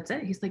I was like, that's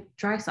it? He's like,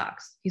 dry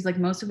socks. He's like,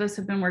 most of us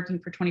have been working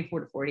for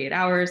 24 to 48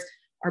 hours.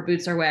 Our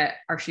boots are wet,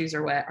 our shoes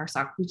are wet, our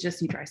socks, we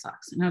just need dry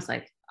socks. And I was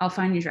like, I'll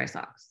find you dry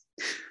socks.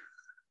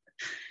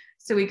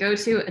 So we go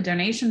to a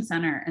donation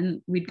center,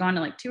 and we'd gone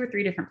to like 2 or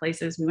 3 different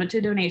places. We went to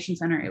a donation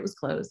center, it was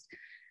closed.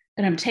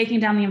 And I'm taking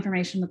down the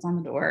information that's on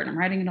the door, and I'm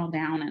writing it all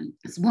down. And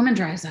this woman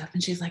drives up,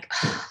 and she's like,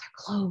 oh, they're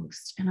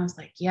closed. And I was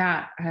like,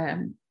 yeah. I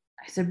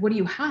said, what do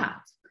you have?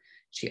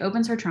 She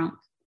opens her trunk.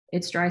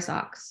 It's dry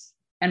socks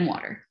and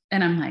water.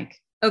 And I'm like,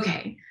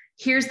 okay,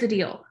 here's the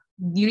deal.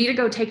 You need to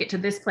go take it to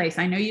this place.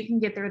 I know you can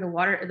get there. The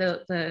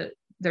water,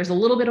 there's a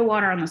little bit of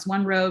water on this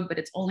one road, but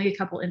it's only a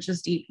couple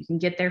inches deep. You can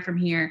get there from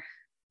here.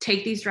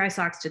 Take these dry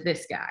socks to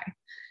this guy.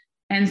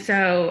 And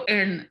so,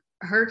 and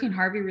Hurricane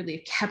Harvey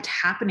relief kept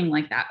happening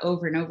like that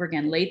over and over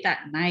again. Late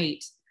that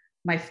night,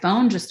 my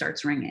phone just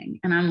starts ringing,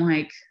 and I'm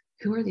like,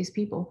 who are these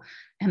people?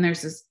 And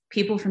there's this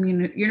people from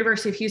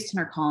University of Houston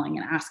are calling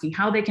and asking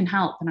how they can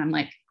help. And I'm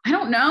like, I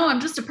don't know.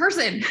 I'm just a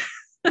person.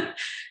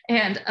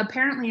 And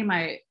apparently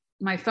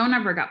my phone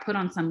number got put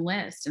on some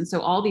list. And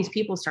so all these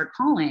people start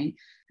calling,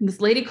 and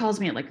this lady calls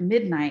me at like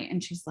midnight,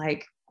 and she's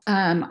like,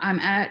 I'm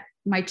at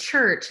my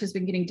church has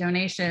been getting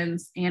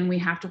donations, and we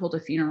have to hold a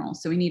funeral.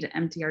 So we need to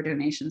empty our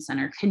donation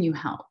center. Can you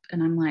help?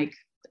 And I'm like,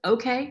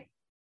 okay.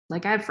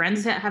 Like, I have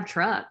friends that have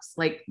trucks.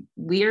 Like,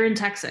 we are in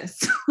Texas.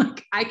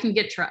 Like, I can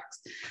get trucks.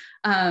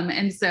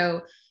 And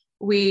so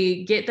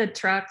we get the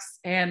trucks,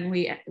 and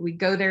we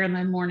go there in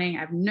the morning. I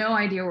have no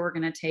idea where we're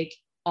going to take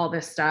all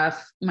this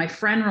stuff. My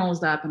friend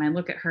rolls up, and I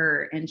look at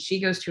her, and she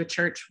goes to a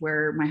church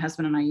where my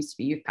husband and I used to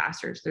be youth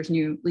pastors. There's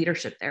new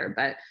leadership there,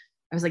 but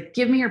I was like,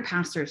 give me your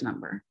pastor's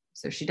number.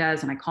 So she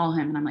does. And I call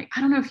him, and I'm like,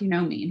 I don't know if you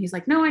know me. And he's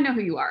like, no, I know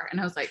who you are.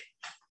 And I was like,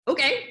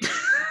 okay.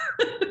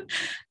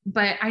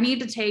 But I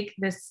need to take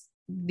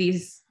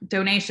these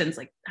donations.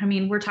 Like, I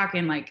mean, we're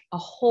talking like a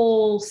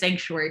whole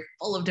sanctuary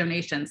full of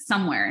donations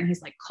somewhere. And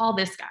he's like, call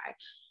this guy.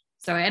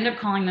 So I end up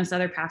calling this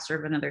other pastor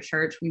of another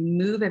church. We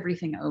move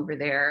everything over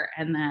there.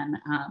 And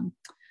then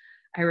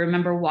I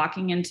remember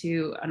walking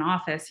into an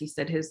office. He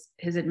said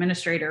his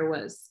administrator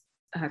was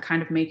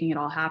kind of making it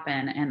all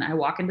happen. And I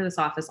walk into this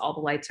office, all the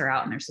lights are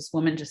out, and there's this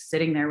woman just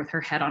sitting there with her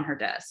head on her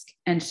desk,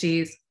 and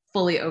she's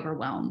fully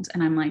overwhelmed.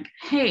 And I'm like,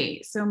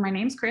 hey, so my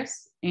name's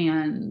Chris,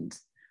 and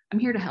I'm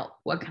here to help.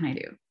 What can I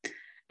do?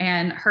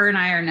 And her and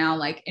I are now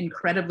like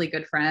incredibly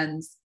good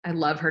friends. I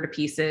love her to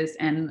pieces.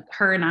 And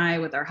her and I,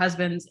 with our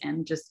husbands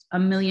and just a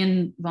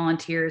million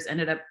volunteers,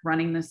 ended up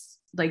running this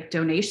like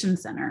donation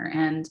center.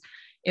 And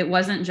it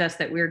wasn't just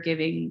that we were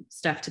giving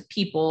stuff to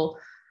people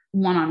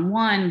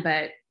one-on-one,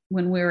 but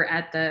when we were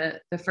at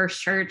the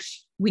first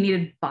church, we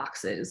needed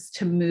boxes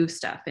to move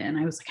stuff in.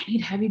 I was like, I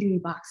need heavy duty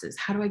boxes.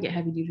 How do I get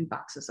heavy duty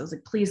boxes? I was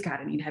like, please God,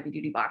 I need heavy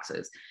duty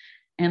boxes.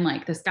 And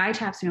like, this guy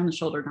taps me on the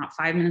shoulder. Not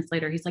 5 minutes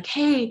later, he's like,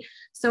 hey,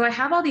 so I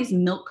have all these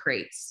milk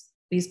crates,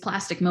 these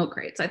plastic milk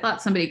crates. I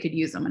thought somebody could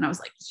use them. And I was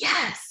like,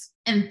 yes.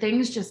 And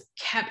things just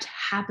kept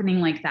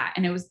happening like that.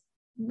 And it was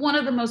one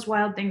of the most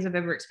wild things I've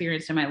ever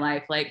experienced in my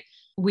life. Like,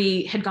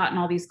 we had gotten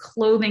all these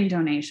clothing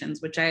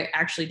donations, which I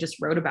actually just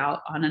wrote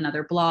about on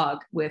another blog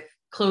with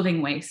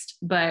clothing waste.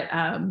 But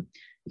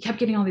we kept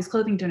getting all these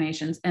clothing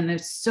donations, and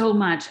there's so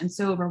much and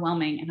so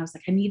overwhelming. And I was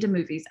like, I need to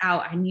move these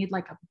out. I need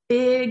like a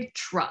big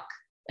truck.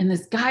 And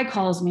this guy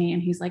calls me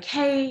and he's like,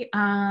 hey,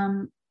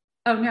 oh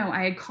no,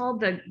 I had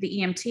called the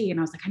EMT and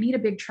I was like, I need a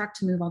big truck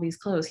to move all these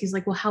clothes. He's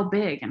like, well, how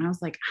big? And I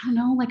was like, I don't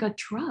know, like a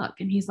truck.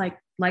 And he's like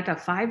a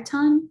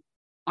 5-ton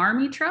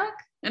army truck.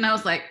 And I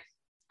was like,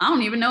 I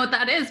don't even know what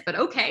that is, but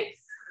okay.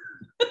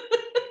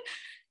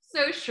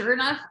 So sure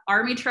enough,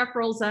 army truck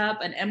rolls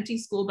up, an empty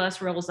school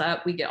bus rolls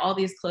up. We get all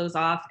these clothes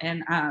off.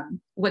 And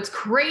what's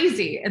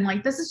crazy, and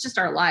like, this is just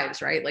our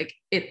lives, right? Like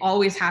it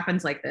always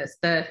happens like this.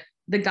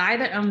 The guy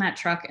that owned that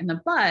truck and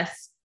the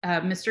bus,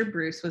 Mr.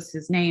 Bruce was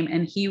his name.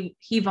 And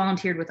he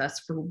volunteered with us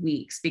for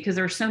weeks because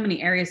there were so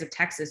many areas of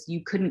Texas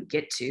you couldn't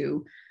get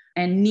to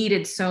and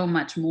needed so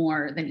much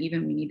more than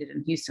even we needed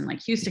in Houston.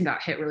 Like Houston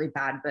got hit really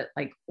bad, but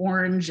like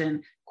Orange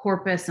and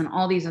Corpus and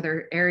all these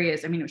other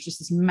areas, I mean, it was just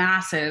this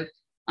massive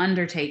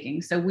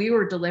undertaking. So we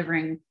were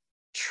delivering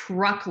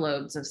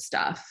truckloads of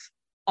stuff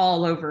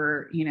all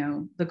over,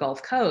 the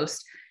Gulf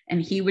Coast.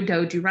 And he would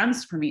go do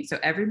runs for me. So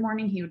every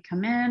morning he would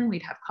come in,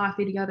 we'd have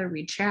coffee together,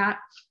 we'd chat.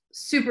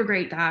 Super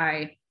great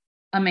guy,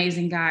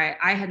 amazing guy.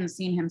 I hadn't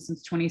seen him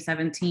since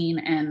 2017.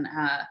 And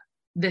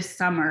this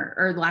summer,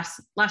 or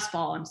last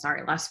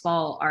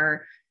fall,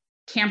 our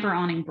camper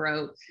awning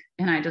broke.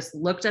 And I just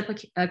looked up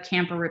a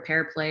camper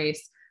repair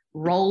place,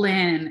 roll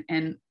in,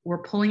 and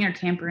we're pulling our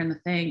camper in the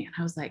thing. And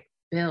I was like,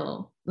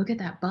 Bill, look at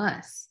that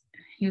bus.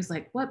 He was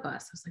like, what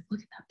bus? I was like, look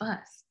at that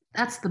bus.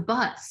 That's the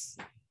bus.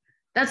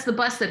 That's the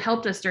bus that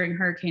helped us during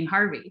Hurricane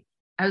Harvey.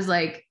 I was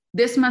like,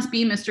 this must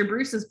be Mr.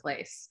 Bruce's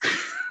place.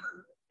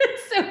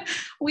 So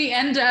we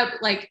end up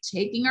like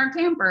taking our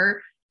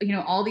camper,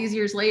 all these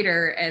years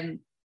later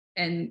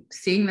and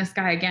seeing this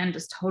guy again,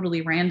 just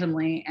totally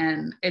randomly.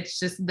 And it's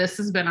just, this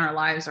has been our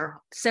lives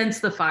since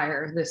the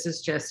fire. This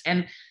is just,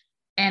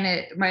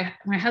 my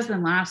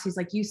husband laughs. He's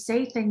like, you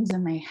say things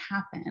and they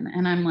happen.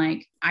 And I'm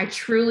like, I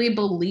truly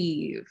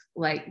believe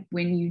like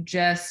when you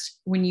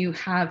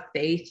have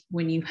faith,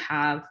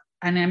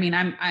 and I mean,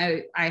 I'm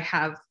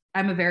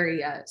a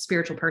very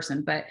spiritual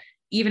person, but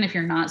even if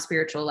you're not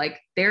spiritual, like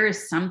there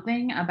is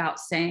something about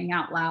saying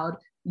out loud,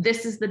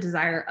 this is the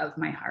desire of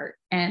my heart,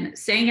 and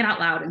saying it out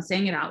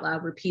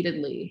loud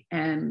repeatedly,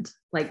 and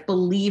like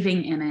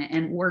believing in it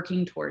and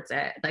working towards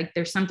it. Like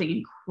there's something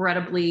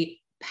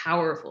incredibly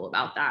powerful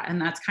about that.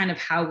 And that's kind of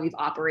how we've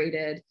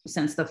operated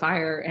since the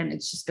fire. And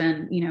it's just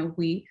been,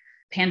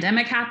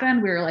 pandemic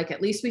happened. We were like,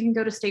 at least we can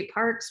go to state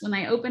parks when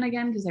they open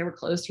again, because they were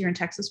closed here in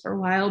Texas for a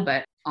while.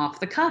 But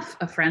off the cuff,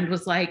 a friend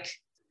was like,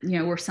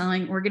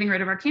 we're getting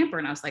rid of our camper.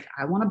 And I was like,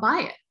 I want to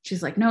buy it.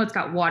 She's like, no, it's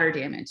got water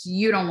damage.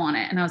 You don't want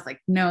it. And I was like,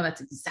 no,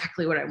 that's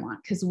exactly what I want.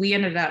 Cause we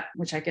ended up,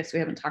 which I guess we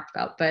haven't talked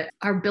about, but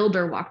our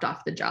builder walked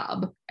off the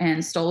job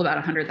and stole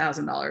about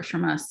 $100,000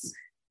 from us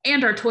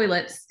and our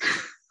toilets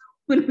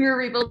when we were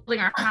rebuilding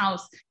our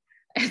house.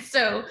 And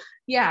so,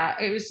 yeah,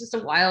 it was just a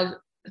wild,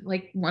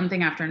 like one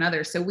thing after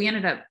another. So we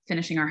ended up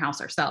finishing our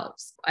house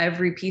ourselves.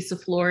 Every piece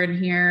of floor in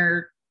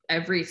here,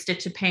 every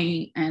stitch of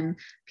paint, and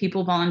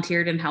people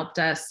volunteered and helped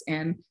us,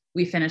 and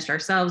we finished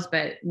ourselves.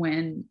 But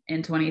when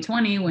in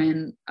 2020,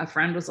 when a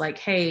friend was like,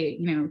 hey,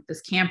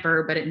 this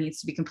camper, but it needs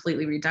to be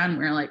completely redone,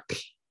 we were like,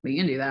 we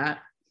can do that.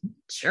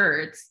 Sure.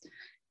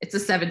 It's a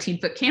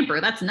 17-foot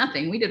camper. That's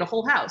nothing. We did a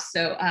whole house.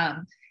 So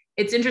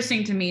it's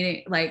interesting to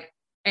me, like,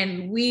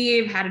 and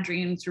we've had a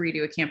dream to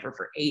redo a camper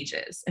for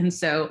ages. And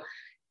so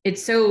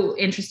it's so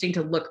interesting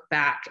to look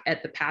back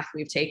at the path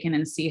we've taken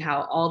and see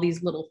how all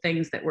these little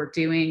things that we're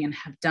doing and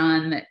have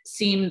done that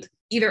seemed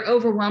either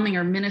overwhelming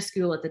or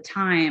minuscule at the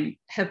time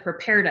have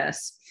prepared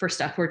us for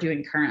stuff we're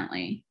doing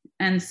currently.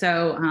 And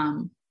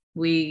so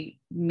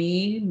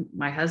me,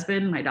 my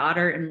husband, my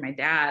daughter, and my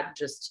dad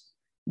just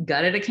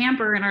gutted a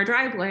camper in our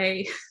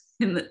driveway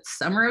in the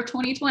summer of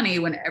 2020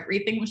 when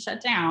everything was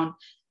shut down,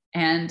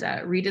 and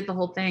redid the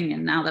whole thing.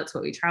 And now that's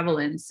what we travel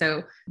in.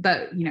 So,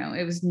 but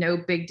it was no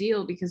big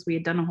deal because we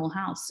had done a whole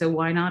house. So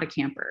why not a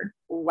camper?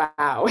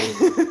 Wow.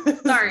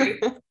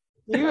 Sorry.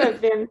 You have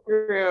been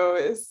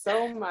through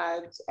so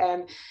much,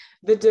 and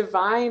the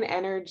divine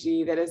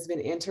energy that has been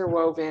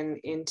interwoven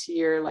into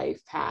your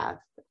life path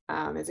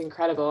is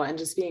incredible. And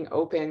just being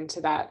open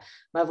to that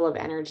level of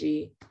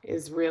energy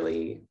is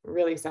really,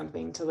 really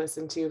something to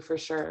listen to for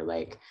sure.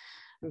 Like,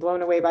 I'm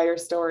blown away by your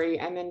story.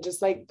 And then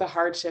just like the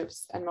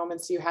hardships and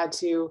moments you had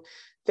to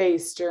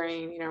face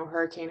during,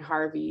 Hurricane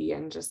Harvey,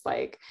 and just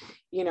like,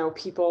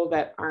 people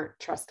that aren't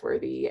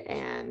trustworthy,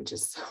 and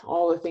just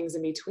all the things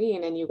in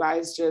between. And you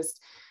guys just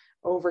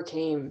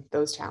overcame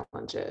those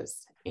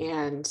challenges.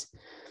 And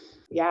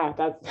yeah,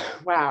 that's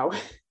wow.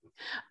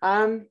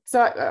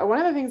 So one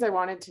of the things I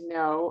wanted to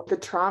know, the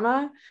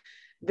trauma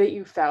that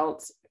you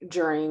felt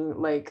during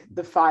like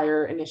the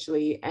fire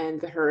initially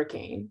and the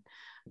hurricane,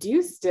 do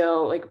you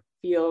still like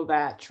feel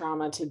that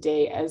trauma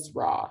today as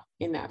raw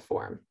in that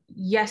form?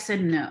 Yes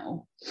and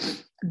no.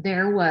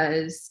 There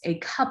was a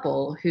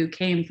couple who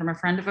came from a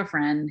friend of a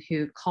friend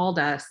who called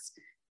us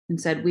and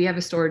said, we have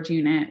a storage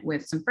unit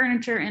with some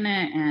furniture in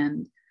it,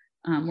 and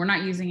we're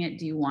not using it.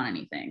 Do you want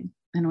anything?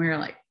 And we were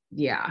like,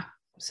 yeah,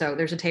 So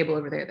there's a table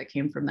over there that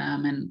came from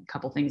them and a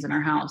couple things in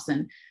our house.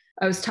 And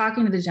I was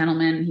talking to the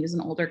gentleman. He was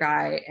an older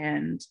guy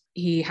and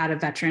he had a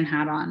veteran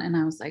hat on. And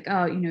I was like,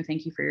 oh,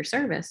 thank you for your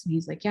service. And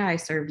he's like, yeah, I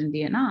served in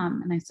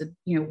Vietnam. And I said,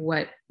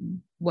 what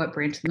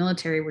branch of the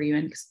military were you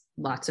in? Because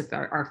lots of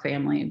our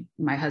family,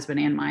 my husband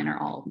and mine, are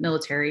all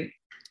military.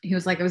 He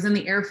was like, I was in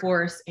the Air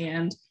Force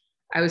and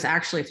I was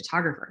actually a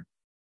photographer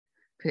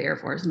for the Air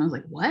Force. And I was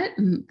like, what?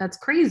 And that's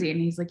crazy. And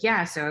he's like,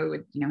 yeah. So I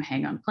would,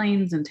 hang on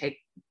planes and take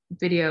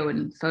video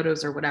and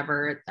photos or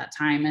whatever at that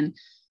time. And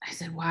I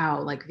said,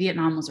 wow, like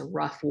Vietnam was a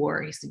rough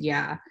war. He said,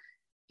 yeah.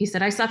 He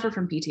said, I suffer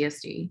from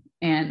PTSD.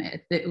 And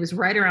it was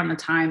right around the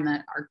time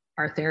that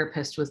our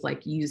therapist was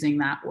like using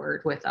that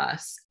word with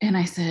us. And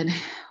I said,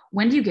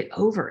 when do you get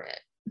over it?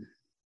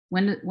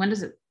 When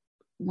does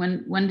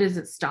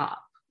it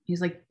stop?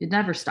 He's like, it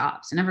never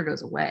stops. It never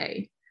goes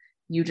away.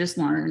 You just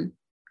learn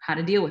how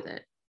to deal with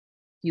it.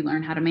 You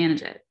learn how to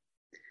manage it.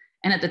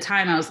 And at the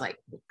time I was like,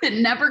 it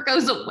never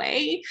goes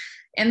away.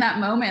 In that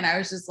moment, I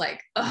was just like,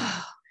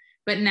 oh.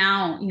 But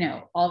now,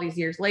 all these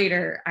years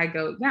later, I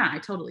go, yeah, I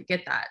totally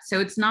get that. So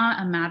it's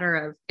not a matter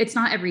of, it's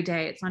not every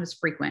day. It's not as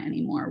frequent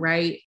anymore.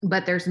 Right.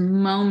 But there's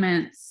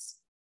moments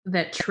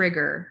that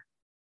trigger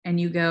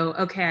and you go,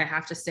 okay, I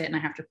have to sit and I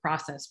have to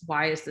process.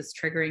 Why is this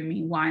triggering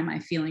me? Why am I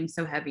feeling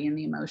so heavy in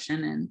the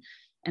emotion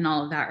and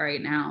all of that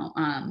right now?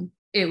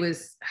 It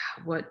was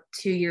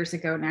 2 years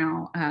ago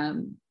now.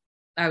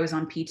 I was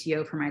on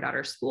PTO for my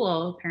daughter's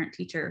school, parent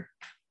teacher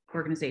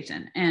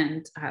organization.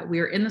 And we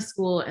were in the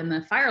school and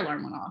the fire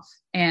alarm went off.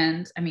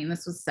 And I mean,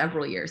 this was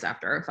several years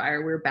after our fire.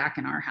 We were back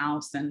in our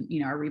house and,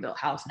 our rebuilt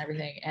house and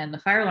everything. And the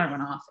fire alarm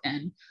went off.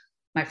 And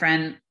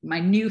my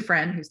new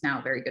friend, who's now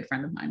a very good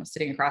friend of mine, was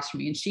sitting across from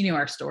me and she knew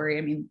our story.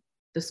 I mean,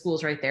 the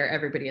school's right there.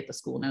 Everybody at the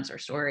school knows our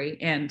story.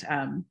 And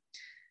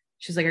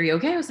she's like, are you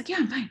okay? I was like, yeah,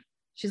 I'm fine.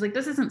 She's like,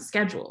 this isn't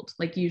scheduled.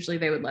 Like usually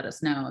they would let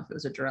us know if it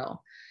was a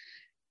drill.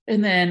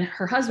 And then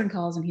her husband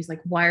calls and he's like,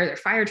 why are there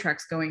fire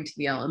trucks going to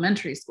the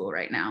elementary school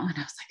right now? And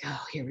I was like,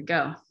 oh, here we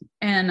go.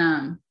 And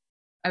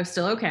I was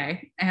still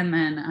okay. And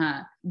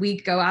then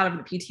we go out of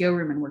the PTO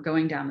room and we're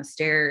going down the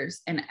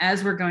stairs. And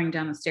as we're going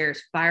down the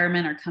stairs,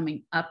 firemen are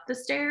coming up the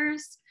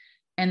stairs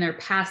and they're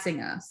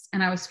passing us.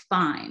 And I was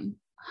fine,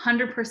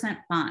 100%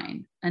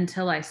 fine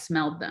until I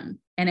smelled them.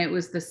 And it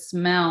was the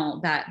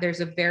smell that there's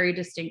a very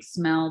distinct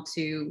smell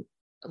to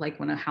like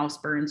when a house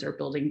burns or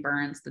building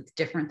burns that's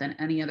different than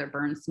any other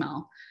burn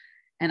smell.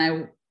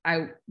 And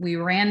we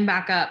ran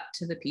back up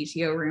to the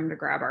PTO room to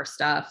grab our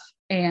stuff.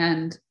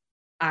 And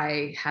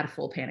I had a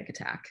full panic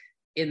attack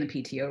in the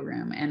PTO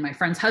room. And my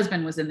friend's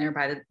husband was in there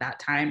by that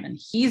time. And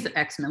he's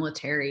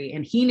ex-military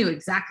and he knew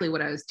exactly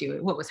what I was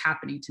doing, what was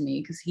happening to me,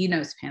 because he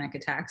knows panic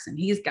attacks and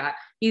he's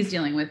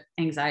dealing with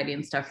anxiety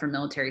and stuff from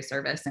military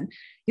service. And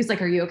he's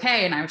like, are you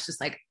okay? And I was just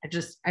like,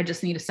 I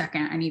just need a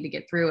second. I need to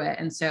get through it.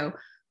 And so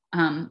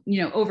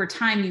over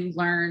time, you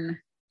learn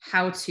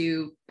how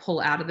to pull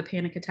out of the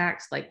panic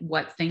attacks, like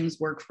what things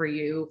work for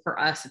you. For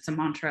us, it's a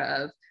mantra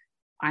of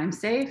I'm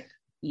safe,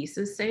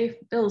 Issa's safe,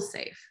 Bill's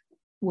safe.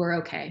 We're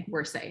okay,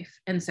 we're safe.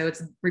 And so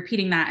it's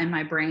repeating that in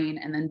my brain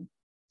and then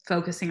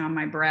focusing on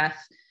my breath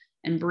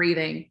and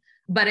breathing.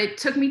 But it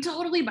took me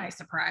totally by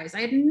surprise. I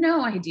had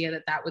no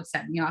idea that would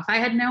set me off. I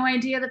had no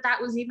idea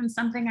that was even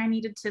something I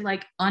needed to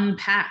like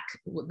unpack,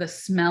 the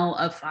smell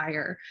of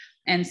fire.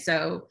 And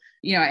so,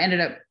 I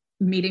ended up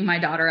meeting my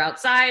daughter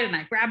outside and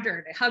I grabbed her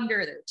and I hugged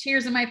her. There were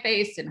tears in my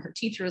face and her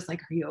teacher was like,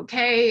 are you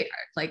okay?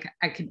 Like,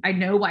 I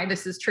know why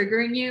this is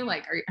triggering you.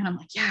 Like, and I'm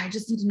like, yeah, I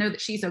just need to know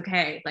that she's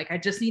okay. Like, I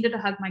just needed to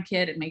hug my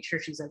kid and make sure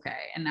she's okay.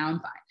 And now I'm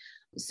fine.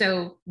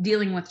 So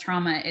dealing with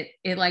trauma,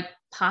 it like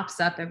pops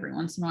up every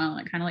once in a while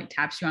and it kind of like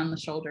taps you on the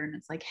shoulder and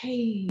it's like,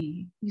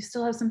 hey, you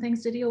still have some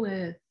things to deal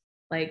with.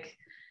 Like,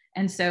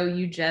 and so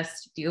you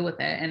just deal with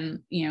it.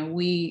 And,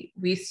 we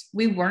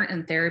weren't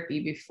in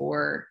therapy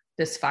before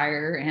this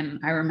fire. And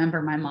I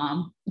remember my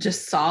mom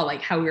just saw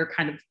like how we were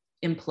kind of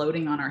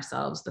imploding on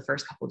ourselves the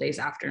first couple of days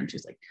after. And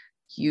she's like,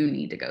 you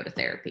need to go to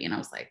therapy. And I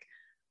was like,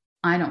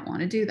 I don't want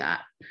to do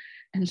that.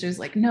 And she was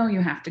like, no,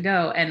 you have to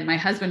go. And my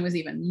husband was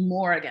even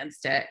more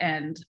against it.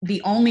 And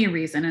the only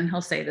reason, and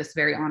he'll say this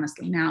very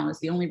honestly now, is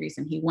the only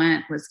reason he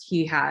went was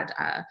he had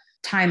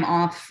time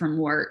off from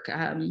work.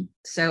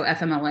 So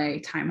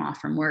FMLA, time off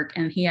from work.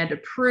 And he had to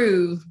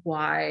prove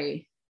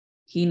why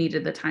he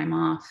needed the time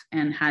off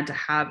and had to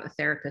have a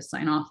therapist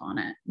sign off on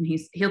it. And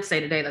he'll say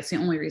today, that's the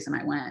only reason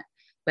I went.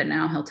 But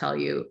now he'll tell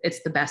you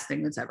it's the best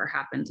thing that's ever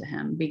happened to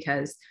him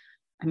because,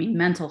 I mean,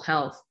 mental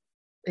health,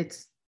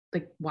 it's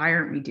like, why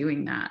aren't we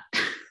doing that?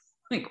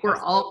 Like we're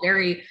all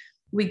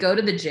we go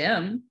to the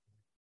gym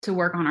to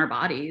work on our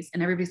bodies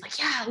and everybody's like,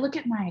 yeah, look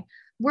at my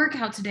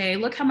workout today.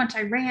 Look how much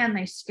I ran.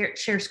 They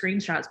share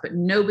screenshots, but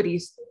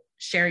nobody's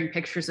sharing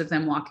pictures of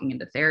them walking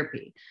into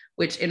therapy,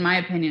 which in my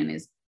opinion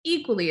is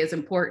equally as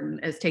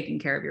important as taking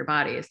care of your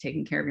body, as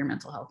taking care of your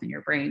mental health and your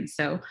brain.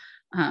 So,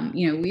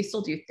 we still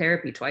do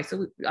therapy twice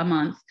a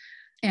month.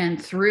 And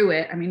through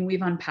it, I mean,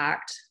 we've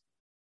unpacked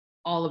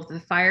all of the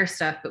fire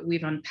stuff, but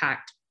we've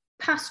unpacked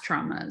past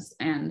traumas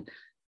and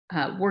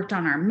worked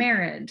on our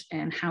marriage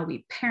and how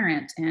we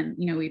parent. And,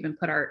 you know, we even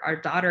put our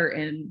daughter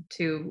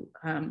into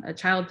a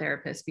child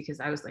therapist, because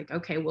I was like,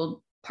 okay,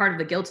 well, part of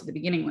the guilt at the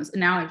beginning was,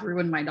 now I've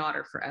ruined my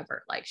daughter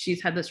forever. Like,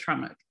 she's had this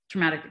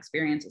traumatic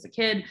experience as a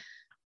kid.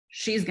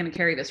 She's going to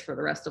carry this for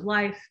the rest of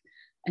life.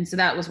 And so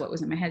that was what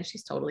was in my head.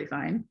 She's totally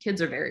fine.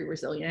 Kids are very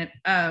resilient.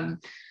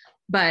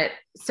 But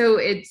so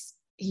it's,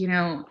 you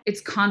know,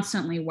 it's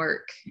constantly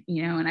work,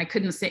 you know, and I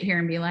couldn't sit here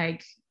and be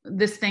like,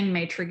 this thing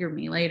may trigger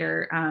me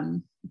later.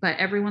 But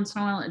every once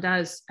in a while it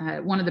does.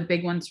 One of the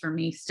big ones for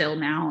me still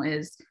now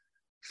is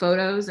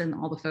photos, and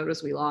all the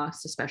photos we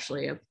lost,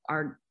 especially of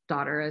our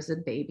daughter as a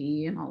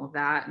baby and all of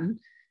that.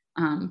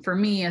 And for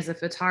me as a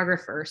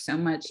photographer, so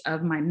much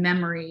of my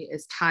memory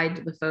is tied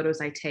to the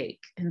photos I take.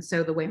 And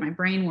so the way my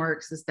brain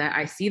works is that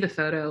I see the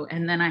photo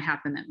and then I have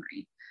the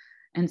memory.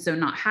 And so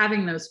not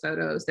having those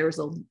photos, there was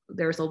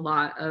a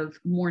lot of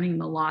mourning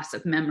the loss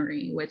of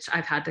memory, which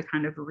I've had to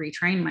kind of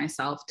retrain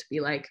myself to be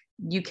like,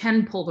 you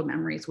can pull the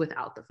memories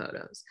without the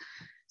photos.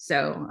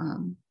 So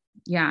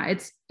yeah,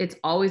 it's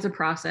always a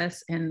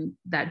process. And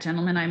that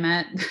gentleman I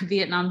met, the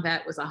Vietnam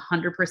vet, was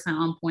 100%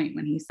 on point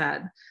when he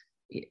said,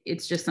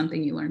 it's just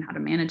something you learn how to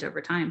manage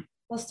over time.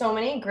 Well, so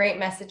many great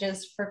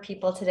messages for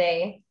people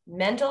today.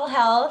 Mental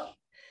health,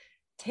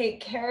 take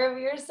care of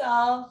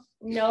yourself,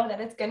 know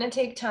that it's going to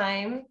take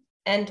time.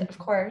 And of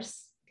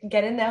course,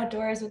 get in the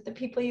outdoors with the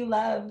people you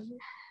love.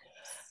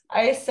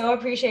 I so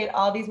appreciate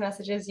all these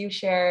messages you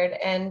shared.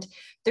 And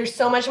there's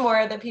so much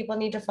more that people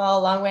need to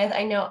follow along with.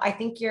 I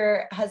think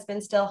your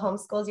husband still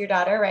homeschools your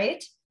daughter,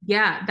 right?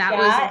 Yeah,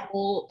 that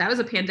was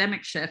a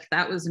pandemic shift.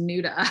 That was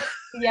new to us.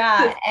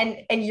 Yeah.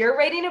 And you're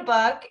writing a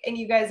book, and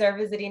you guys are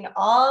visiting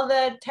all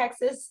the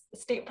Texas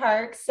state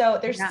parks. So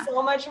there's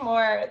so much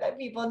more that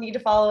people need to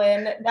follow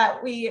in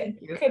that we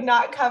could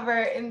not cover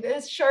in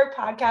this short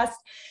podcast.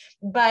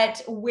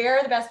 But where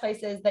are the best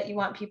places that you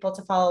want people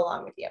to follow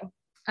along with you?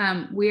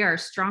 We are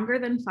Stronger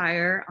Than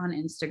Fire on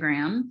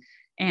Instagram,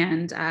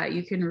 and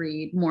you can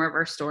read more of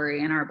our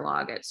story in our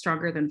blog at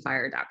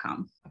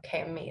strongerthanfire.com.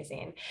 Okay,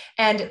 amazing.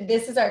 And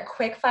this is our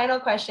quick final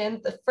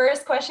question. The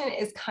first question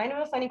is kind of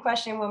a funny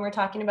question when we're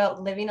talking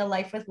about living a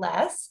life with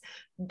less,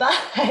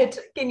 but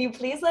can you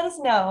please let us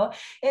know,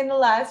 in the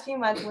last few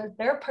months, was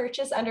there a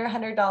purchase under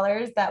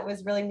 $100 that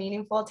was really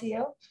meaningful to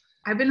you?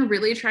 I've been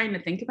really trying to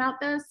think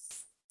about this,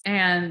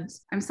 and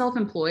I'm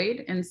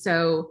self-employed. And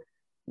so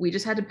we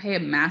just had to pay a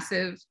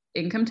massive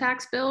income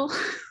tax bill.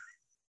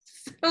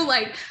 So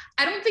like,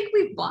 I don't think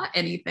we've bought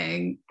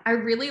anything. I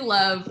really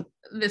love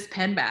this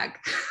pen bag.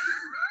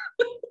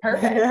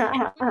 Perfect.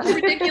 It's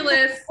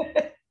ridiculous,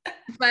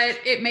 but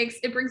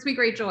it brings me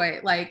great joy.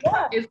 Like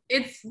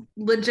it's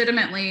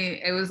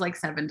legitimately, it was like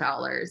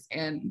 $7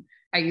 and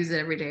I use it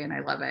every day and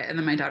I love it. And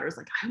then my daughter's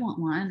like, I want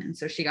one. And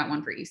so she got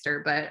one for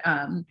Easter, but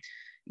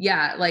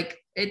yeah, like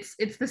it's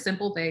the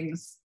simple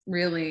things,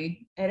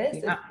 really. It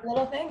is. Yeah. It's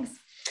little things.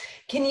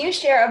 Can you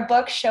share a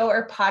book, show,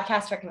 or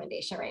podcast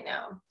recommendation right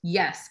now?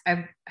 Yes,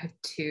 I have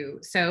two.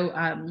 So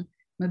I'm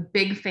a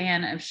big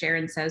fan of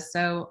Sharon Says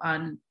So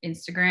on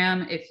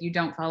Instagram. If you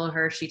don't follow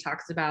her, she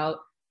talks about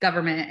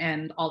government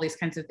and all these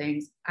kinds of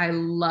things. I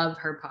love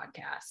her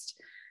podcast.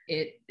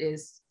 It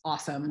is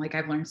awesome. Like,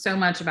 I've learned so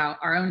much about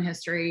our own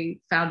history,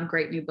 found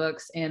great new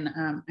books, and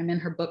I'm in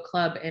her book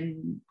club.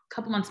 And a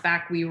couple months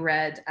back, we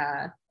read,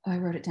 I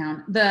wrote it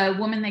down, The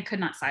Woman They Could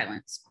Not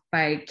Silence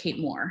by Kate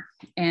Moore.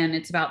 And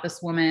it's about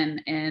this woman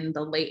in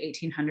the late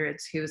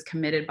 1800s who was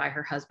committed by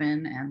her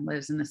husband and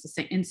lives in this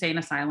insane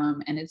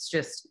asylum. And it's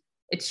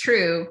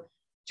true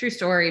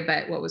story.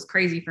 But what was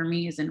crazy for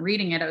me is, in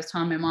reading it, I was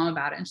telling my mom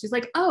about it, and she's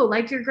like, oh,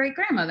 like your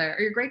great-grandmother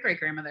or your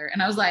great-great-grandmother.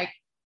 And I was like,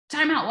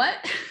 time out, what?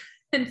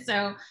 And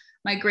so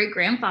my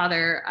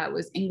great-grandfather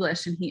was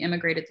English, and he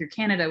immigrated through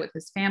Canada with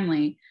his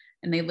family,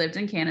 and they lived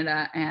in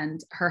Canada.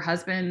 And her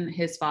husband,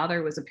 his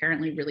father, was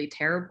apparently really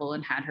terrible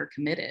and had her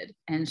committed.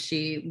 And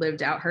she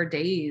lived out her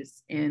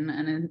days in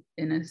an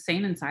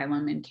insane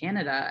asylum in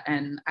Canada.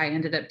 And I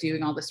ended up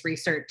doing all this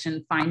research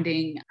and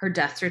finding her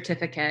death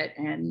certificate.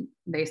 And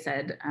they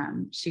said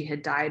she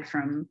had died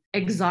from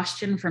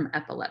exhaustion from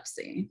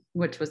epilepsy,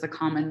 which was a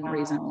common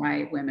reason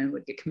why women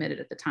would get committed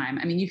at the time.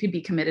 I mean, you could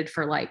be committed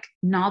for like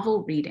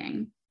novel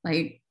reading.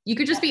 Like, you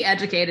could just be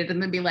educated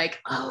and then be like,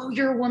 oh,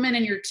 you're a woman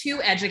and you're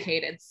too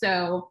educated,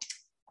 so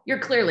you're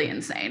clearly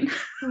insane.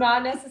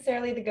 Not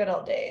necessarily the good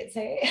old days,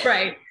 hey?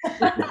 Right.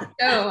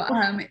 So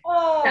it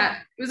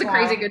was a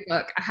crazy good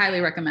book. I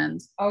highly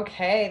recommend.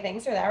 Okay,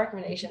 thanks for that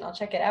recommendation. I'll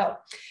check it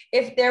out.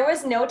 If there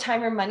was no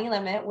time or money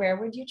limit, where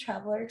would you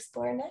travel or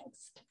explore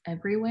next?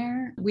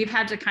 Everywhere. We've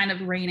had to kind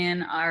of rein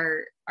in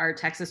our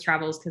Texas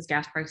travels because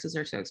gas prices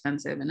are so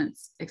expensive, and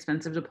it's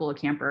expensive to pull a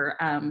camper.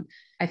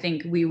 I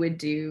think we would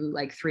do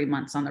like 3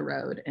 months on the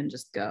road and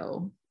just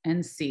go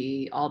and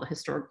see all the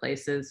historic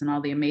places and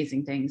all the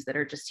amazing things that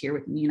are just here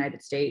within the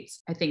United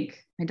States. I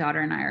think my daughter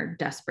and I are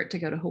desperate to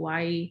go to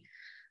Hawaii.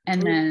 And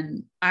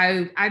then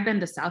I've been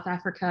to South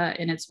Africa,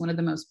 and it's one of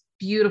the most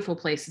beautiful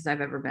places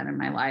I've ever been in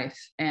my life,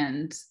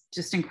 and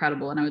just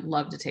incredible. And I would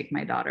love to take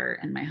my daughter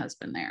and my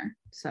husband there.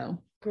 So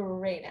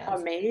Great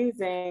answer.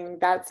 Amazing.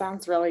 That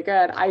sounds really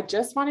good. I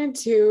just wanted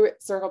to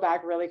circle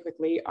back really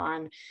quickly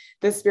on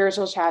the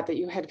spiritual chat that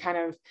you had kind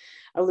of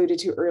alluded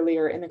to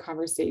earlier in the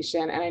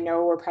conversation. And I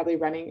know we're probably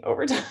running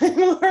over time,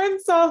 Lauren,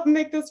 so I'll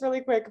make this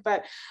really quick,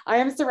 but I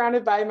am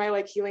surrounded by my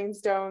like healing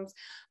stones,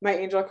 my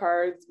angel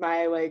cards,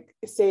 my like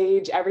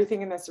sage,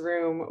 everything in this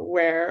room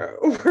where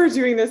we're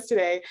doing this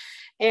today.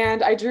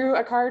 And I drew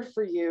a card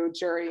for you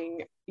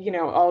during, you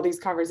know, all these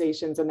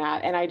conversations and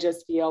that. And I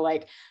just feel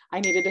like I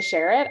needed to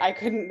share it. I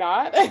couldn't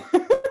not.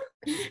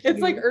 It's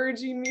like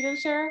urging me to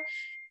share.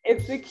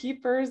 It's the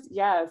Keepers.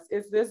 Yes,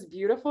 it's this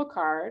beautiful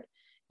card.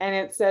 And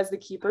it says the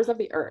Keepers of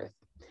the Earth.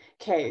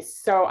 Okay,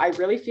 so I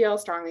really feel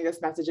strongly this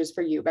message is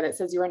for you, but it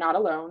says you are not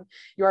alone,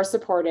 you are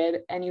supported,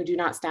 and you do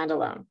not stand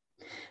alone.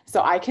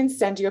 So I can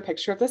send you a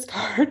picture of this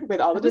card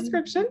with all the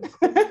description.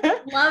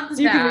 Love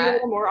so you can read a that.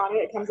 little more on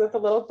it. It comes with a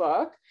little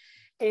book.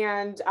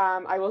 And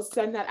I will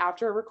send that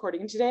after a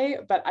recording today,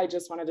 but I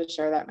just wanted to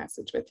share that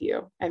message with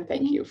you. And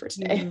thank you for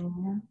today.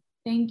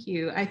 Thank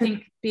you. I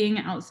think being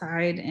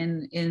outside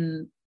and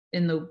in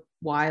the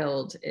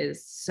wild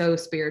is so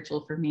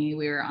spiritual for me.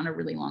 We were on a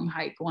really long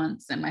hike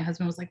once and my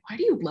husband was like, why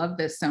do you love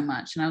this so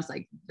much? And I was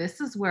like, this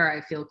is where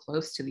I feel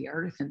close to the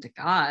earth and to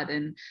God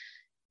and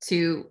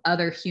to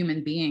other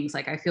human beings.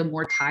 Like I feel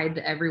more tied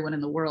to everyone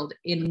in the world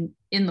in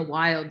the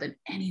wild than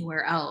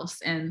anywhere else.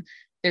 And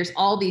there's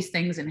all these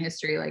things in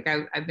history. Like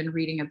I've been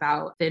reading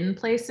about thin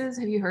places.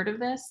 Have you heard of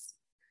this?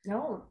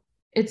 No.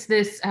 It's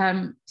this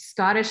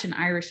Scottish and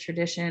Irish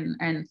tradition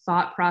and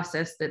thought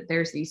process that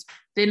there's these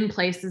thin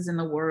places in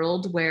the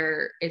world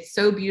where it's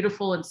so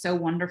beautiful and so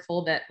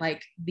wonderful that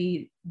like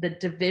the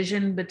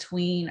division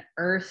between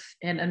earth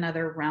and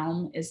another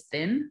realm is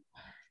thin.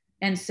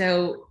 And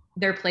so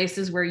there are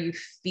places where you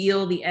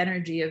feel the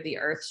energy of the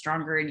earth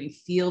stronger and you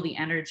feel the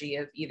energy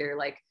of either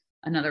like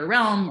another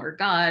realm or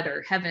God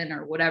or heaven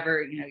or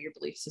whatever, you know, your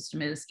belief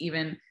system is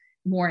even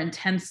more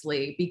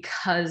intensely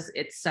because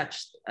it's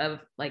such of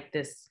like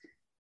this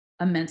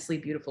immensely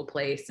beautiful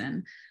place.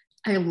 And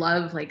I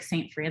love like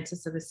St.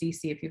 Francis of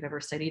Assisi, if you've ever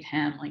studied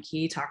him, like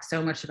he talks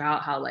so much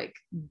about how like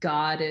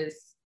God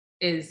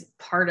is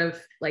part of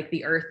like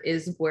the earth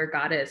is where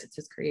God is, it's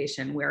his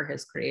creation, we're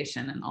his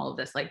creation, and all of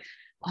this, like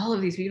all of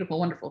these beautiful,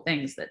 wonderful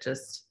things that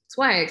just, it's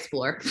why I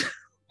explore.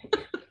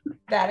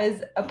 That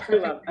is a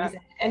perfect reason.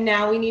 And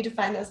now we need to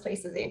find those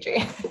places,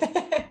 Adrienne.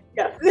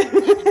 Yes.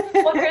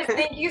 Well, Chris,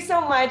 thank you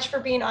so much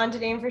for being on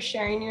today and for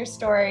sharing your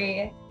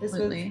story. This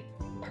Absolutely.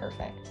 was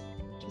perfect.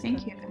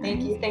 Thank you.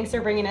 Thank you. Thanks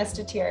for bringing us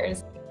to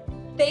tears.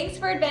 Thanks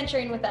for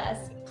adventuring with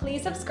us.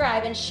 Please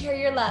subscribe and share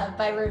your love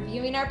by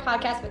reviewing our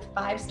podcast with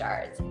 5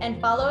 stars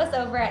and follow us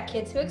over at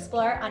Kids Who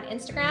Explore on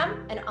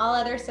Instagram and all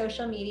other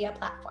social media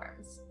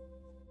platforms.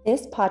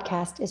 This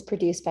podcast is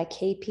produced by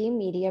KP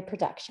Media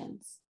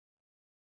Productions.